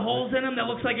 Right? With the holes in them that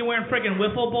looks like you're wearing friggin'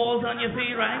 wiffle balls on your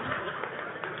feet, right?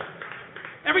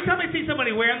 Every time I see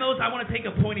somebody wearing those, I want to take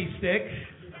a pointy stick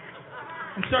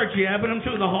and start jabbing them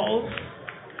through the holes.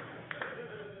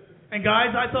 And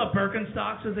guys, I thought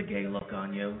Birkenstocks was a gay look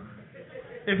on you.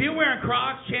 If you're wearing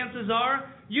Crocs, chances are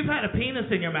you've had a penis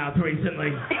in your mouth recently.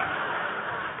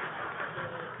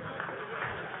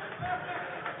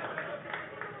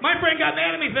 My friend got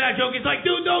mad at me for that joke. He's like,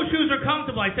 dude, those shoes are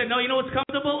comfortable. I said, no, you know what's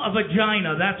comfortable? A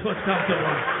vagina. That's what's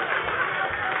comfortable.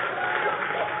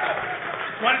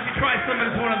 Why don't you try slipping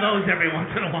into one of those every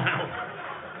once in a while?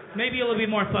 Maybe you'll be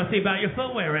more fussy about your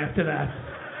footwear after that.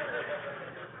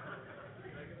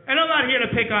 And I'm not here to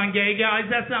pick on gay guys.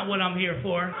 That's not what I'm here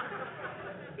for.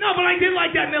 No, but I did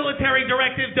like that military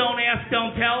directive, don't ask,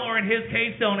 don't tell, or in his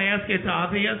case, don't ask, it's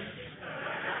obvious.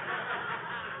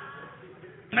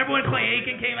 Remember when Clay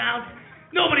Aiken came out?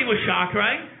 Nobody was shocked,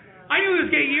 right? I knew he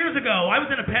was gay years ago. I was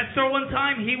in a pet store one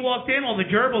time. He walked in, all the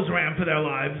gerbils ran for their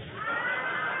lives.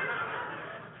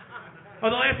 Or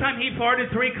the last time he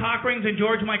farted, 3 cock rings and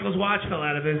George Michael's watch fell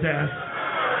out of his ass.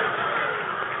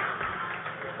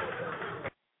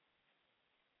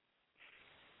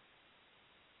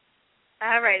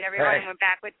 All right, everyone, we're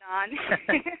back with Don.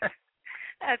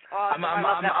 That's awesome.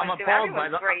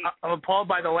 I'm appalled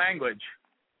by the language.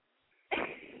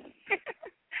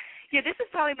 Yeah, this is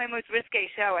probably my most risque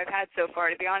show I've had so far,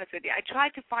 to be honest with you. I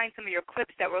tried to find some of your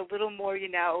clips that were a little more,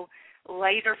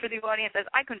 lighter for the audience.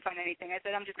 I couldn't find anything. I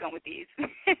said, I'm just going with these.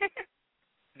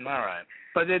 All right,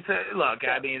 but it's look.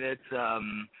 I mean, it's.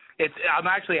 I'm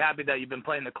actually happy that you've been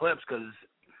playing the clips because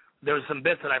there was some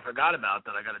bits that I forgot about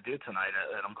that I got to do tonight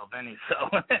at Uncle Benny's. So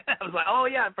I was like, oh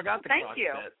yeah, I forgot the Thank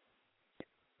you.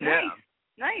 Bit.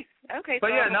 Nice. Okay. But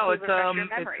so yeah, no, it's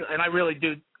and I really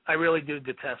do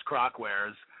detest croc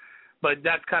wears, but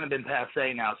that's kind of been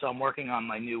passé now. So I'm working on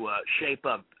my new shape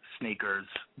up sneakers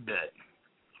bit.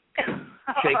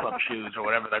 Shape up shoes or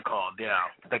whatever they're called, yeah.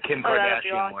 The Kim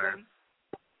Kardashian awesome. wears.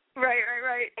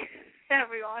 Right. That'd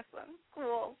be awesome.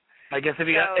 Cool. I guess if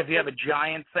you have a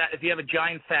giant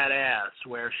fat ass,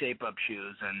 wear shape up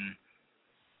shoes and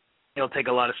it'll take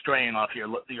a lot of strain off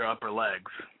your upper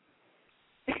legs.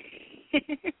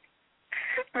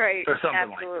 Right. Or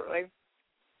something absolutely. like that.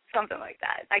 Something like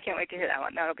that. I can't wait to hear that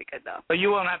one. That'll be good though. But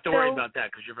you won't have to worry about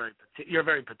that because you're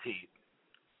very petite.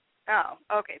 Oh,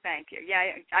 okay, thank you.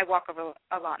 Yeah, I walk over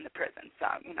a lot in the prison, so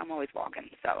I'm always walking.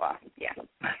 So yeah,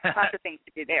 lots of things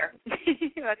to do there.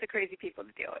 Lots of crazy people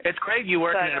to deal with. It's crazy you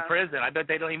working in a prison. I bet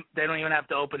they don't even have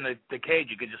to open the cage.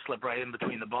 You could just slip right in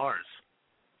between the bars.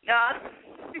 Not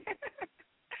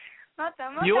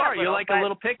that much. You're like a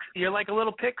little pixie. You're like a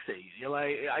little pixie. You're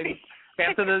like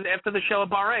after the show at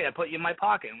Bar A, I put you in my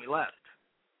pocket and we left.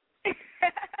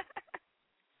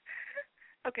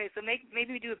 Okay, so maybe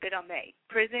we do a bit on May.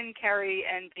 Prison, Kerri,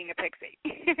 and being a pixie.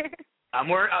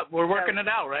 We're working it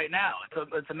out right now.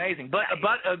 It's amazing, but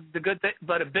nice.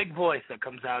 But a big voice that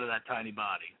comes out of that tiny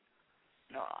body.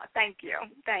 Oh, thank you.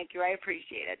 I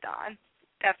appreciate it, Don.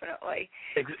 Definitely.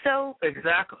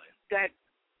 Exactly. Go ahead.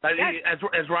 As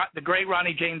the great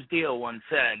Ronnie James Dio once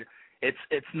said,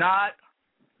 it's not.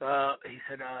 He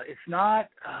said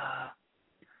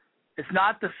it's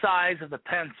not the size of the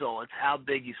pencil, it's how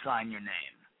big you sign your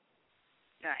name.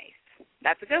 Nice.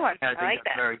 That's a good one. And I think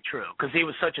that's very true, because he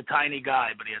was such a tiny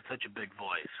guy, but he had such a big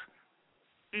voice.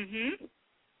 Mhm.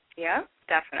 Yeah,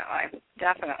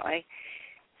 definitely.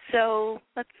 So,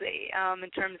 let's see, in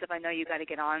terms of, I know you got to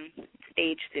get on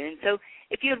stage soon, so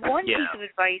if you had one piece of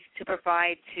advice to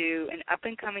provide to an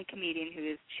up-and-coming comedian who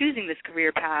is choosing this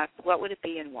career path, what would it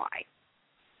be and why?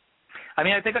 I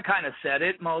mean, I think I kind of said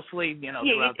it mostly,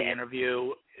 throughout the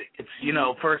interview. It's,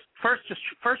 first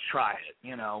try it,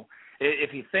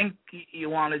 if you think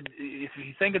if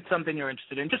you think it's something you're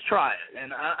interested in, just try it.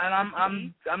 And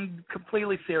I'm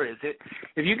completely serious.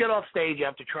 If you get off stage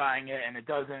after trying it and it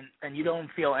doesn't, and you don't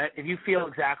feel it, if you feel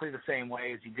exactly the same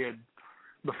way as you did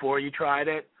before you tried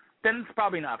it, then it's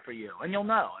probably not for you, and you'll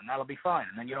know, and that'll be fine,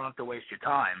 and then you don't have to waste your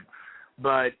time.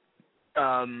 But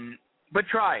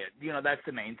try it. You know, that's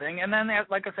the main thing. And then,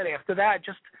 like I said, after that,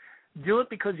 just do it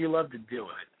because you love to do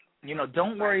it. You know,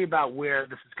 don't worry about where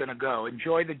this is going to go.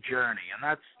 Enjoy the journey, and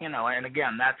that's, you know, and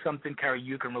again, that's something, Kerri,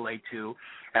 you can relate to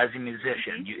as a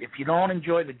musician. If you don't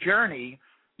enjoy the journey,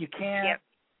 you can't. Yep.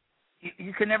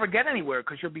 You can never get anywhere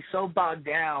because you'll be so bogged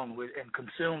down with and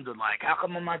consumed with, like, how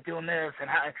come I'm not doing this? And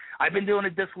I've been doing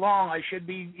it this long. I should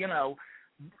be, you know,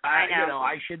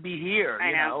 I should be here,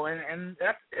 you know, and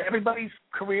that's, everybody's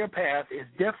career path is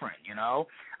different, you know.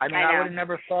 I mean, I would have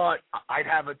never thought I'd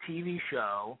have a TV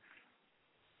show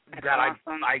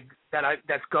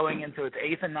that's going into its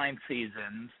 8th and 9th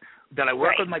seasons, that I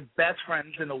work with my best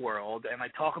friends in the world, and I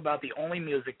talk about the only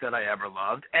music that I ever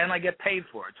loved, and I get paid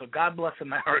for it. So God bless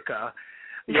America.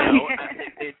 You know,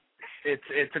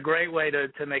 it's a great way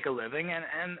to make a living,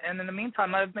 and in the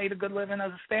meantime, I've made a good living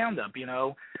as a stand-up, you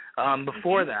know,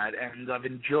 before that, and I've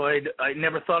enjoyed. I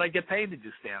never thought I'd get paid to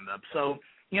do stand-up. So,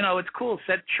 you know, it's cool.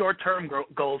 Set short-term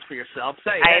goals for yourself.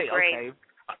 Say, okay,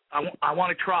 I want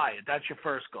to try it. That's your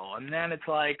first goal, and then it's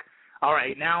like, all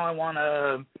right, now I want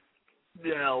to.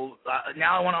 You know,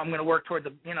 I'm going to work towards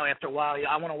you know, after a while,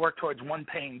 I want to work towards one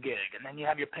paying gig, and then you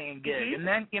have your paying gig, and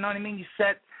then, you know what I mean, you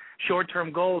set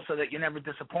short-term goals so that you're never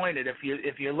disappointed. If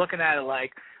you're looking at it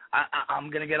like, I'm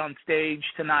going to get on stage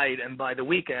tonight, and by the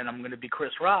weekend I'm going to be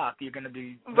Chris Rock, you're going to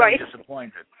be very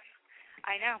disappointed.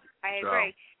 I know. I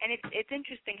agree. And it's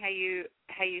interesting how you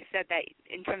said that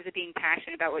in terms of being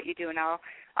passionate about what you do. And I'll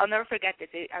never forget this.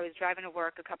 I was driving to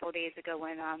work a couple of days ago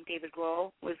when David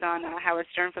Grohl was on Howard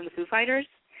Stern from the Foo Fighters,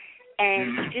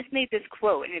 and he just made this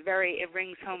quote, and it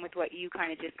rings home with what you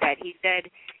kind of just said. He said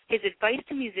his advice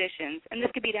to musicians, and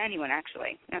this could be to anyone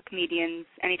actually, you know, comedians,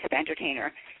 any type of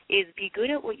entertainer, is be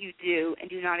good at what you do and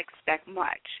do not expect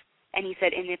much. And he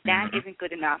said, and if that isn't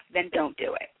good enough, then don't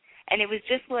do it. And it was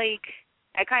just like,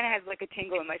 I kind of had like a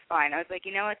tingle in my spine. I was like,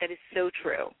 you know what, that is so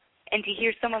true. And to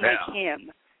hear someone like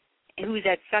him, who's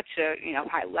at such a, you know,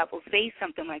 high level, say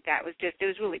something like that was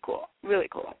really cool, really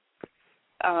cool.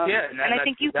 And I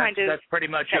think you kind of that's pretty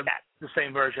much said that. The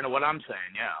same version of what I'm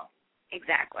saying. Yeah.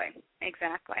 Exactly.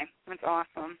 That's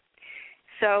awesome.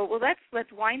 So, well,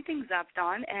 let's wind things up,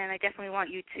 Don, and I definitely want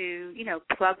you to, you know,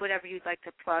 plug whatever you'd like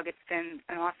to plug. It's been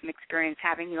an awesome experience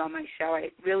having you on my show.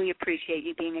 I really appreciate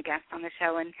you being a guest on the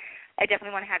show, and I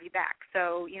definitely want to have you back.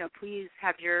 So, you know, please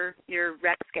have your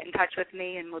reps get in touch with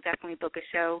me, and we'll definitely book a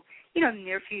show, you know, in the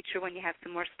near future when you have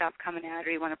some more stuff coming out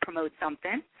or you want to promote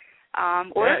something.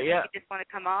 Or if you just want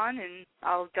to come on, and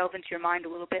I'll delve into your mind a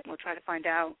little bit, and we'll try to find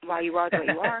out why you are the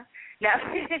way you are. No.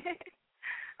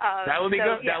 That would be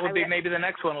good. That would be maybe the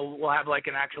next one. We'll have like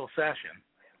an actual session.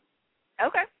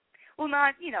 Okay. Well,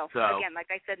 not, you know, again,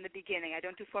 like I said in the beginning, I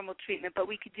don't do formal treatment, but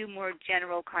we could do more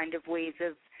general kind of ways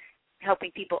of helping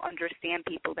people understand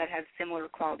people that have similar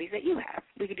qualities that you have.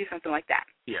 We could do something like that.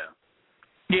 Yeah.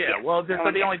 Well, the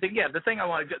only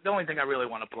thing I really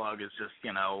want to plug is just,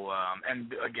 you know,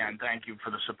 and again, thank you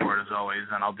for the support as always,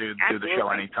 and I'll do the show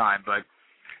anytime,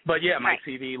 But yeah, my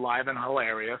CD, Live and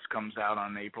Hilarious, comes out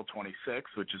on April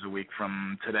 26th, which is a week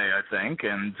from today, I think,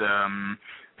 and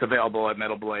it's available at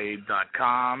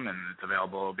metalblade.com, and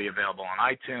it'll be available on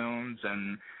iTunes,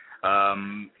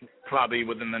 and probably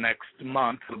within the next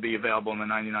month it'll be available in the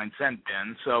 99-cent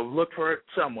bin. So look for it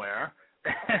somewhere.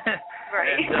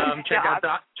 And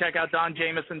check out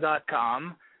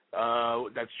DonJamieson.com.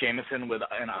 That's Jamieson with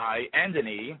an I and an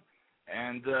E.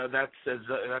 And that's as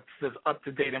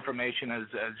up-to-date information as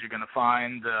you're going to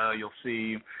find. You'll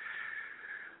see,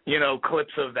 you know,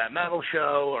 clips of that metal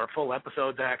show, or full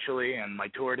episodes actually, and my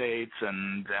tour dates,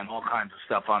 and all kinds of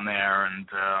stuff on there. And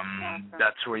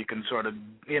that's where you can sort of,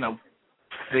 you know,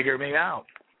 figure me out.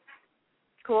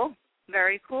 Cool.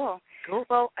 Very cool. Cool.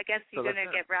 Well, I guess you're going to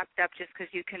get wrapped up just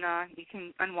because you can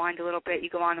unwind a little bit. You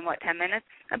go on in, 10 minutes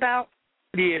about?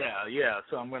 Yeah.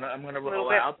 So I'm gonna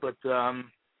roll out, but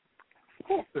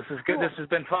cool. This is good. Cool. This has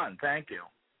been fun. Thank you.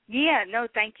 Yeah, no,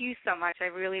 thank you so much. I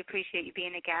really appreciate you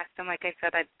being a guest. And like I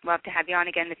said, I'd love to have you on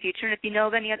again in the future. And if you know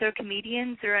of any other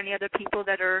comedians or any other people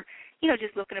that are, you know,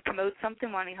 just looking to promote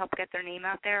something, wanting to help get their name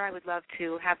out there, I would love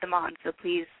to have them on. So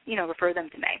please, you know, refer them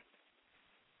to me.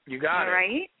 You got it. All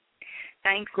right.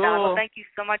 Thanks, cool. Don. Well, thank you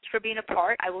so much for being a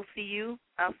part. I'll see you,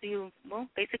 well,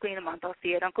 basically in a month. I'll see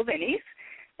you at Uncle Vinny's.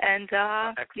 And,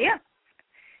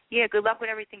 Yeah, good luck with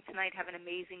everything tonight. Have an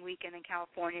amazing weekend in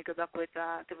California. Good luck with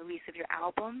the release of your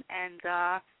album. And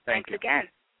thanks again.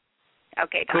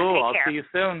 Okay, Don, cool. take care. I'll see you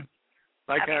soon.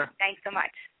 Bye, okay, Kerri. Thanks so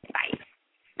much. Bye.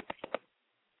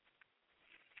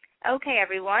 Okay,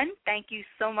 everyone. Thank you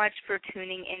so much for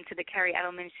tuning into the Kerri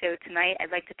Edelman Show tonight.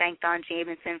 I'd like to thank Don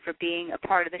Jamieson for being a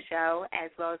part of the show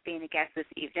as well as being a guest this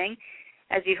evening.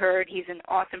 As you heard, he's an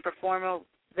awesome performer,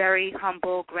 very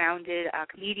humble, grounded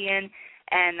comedian,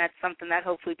 and that's something that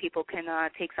hopefully people can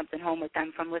take something home with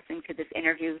them from listening to this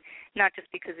interview, not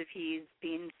just because of he's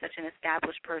being such an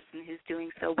established person who's doing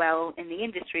so well in the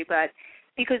industry, but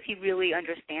because he really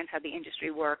understands how the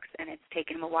industry works, and it's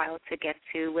taken him a while to get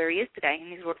to where he is today, and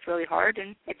he's worked really hard,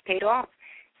 and it's paid off.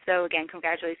 So, again,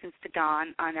 congratulations to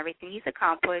Don on everything he's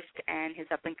accomplished and his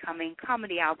up-and-coming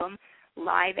comedy album,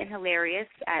 Live and Hilarious,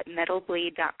 at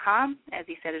metalblade.com. As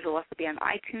he said, it will also be on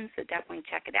iTunes, so definitely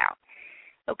check it out.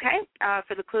 Okay,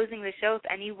 for the closing of the show, if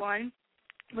anyone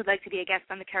would like to be a guest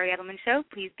on the Kerri Edelman Show,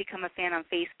 please become a fan on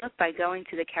Facebook by going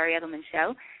to the Kerri Edelman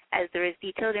Show, as there is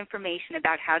detailed information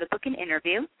about how to book an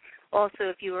interview.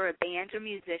 Also, if you are a band or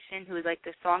musician who would like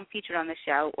their song featured on the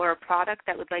show or a product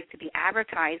that would like to be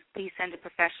advertised, please send a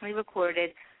professionally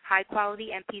recorded, high-quality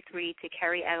MP3 to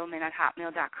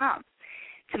kerryedelman@hotmail.com.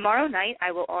 Tomorrow night,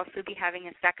 I will also be having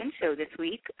a second show this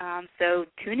week, so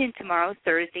tune in tomorrow,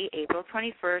 Thursday, April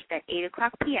 21st at 8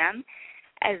 o'clock p.m.,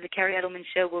 as the Kerri Edelman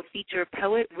Show will feature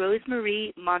poet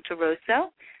Rosemarie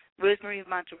Monterosso. Rosemarie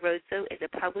Monterosso is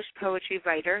a published poetry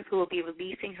writer who will be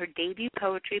releasing her debut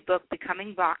poetry book,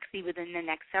 Becoming Roxy, within the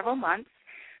next several months.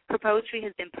 Her poetry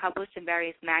has been published in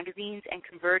various magazines and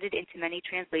converted into many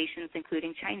translations,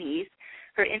 including Chinese.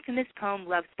 Her infamous poem,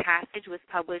 Love's Passage, was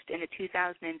published in a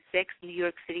 2006 New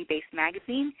York City-based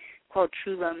magazine called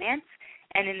True Romance.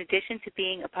 And in addition to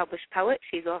being a published poet,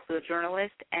 she's also a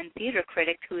journalist and theater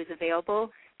critic who is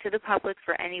available to the public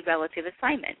for any relative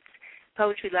assignments.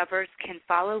 Poetry lovers can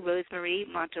follow Rosemarie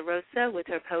Monterosso with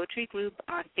her poetry group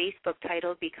on Facebook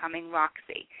titled Becoming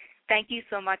Roxy. Thank you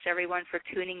so much, everyone, for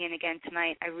tuning in again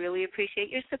tonight. I really appreciate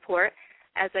your support.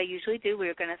 As I usually do,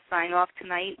 we're going to sign off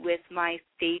tonight with my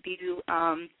debut,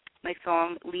 my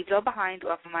song Leave It All Behind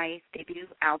off of my debut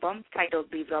album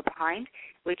titled Leave It All Behind,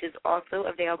 which is also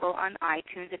available on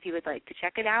iTunes if you would like to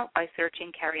check it out by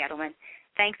searching Kerri Edelman.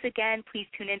 Thanks again. Please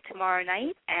tune in tomorrow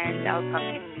night, and I'll talk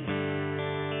to you soon.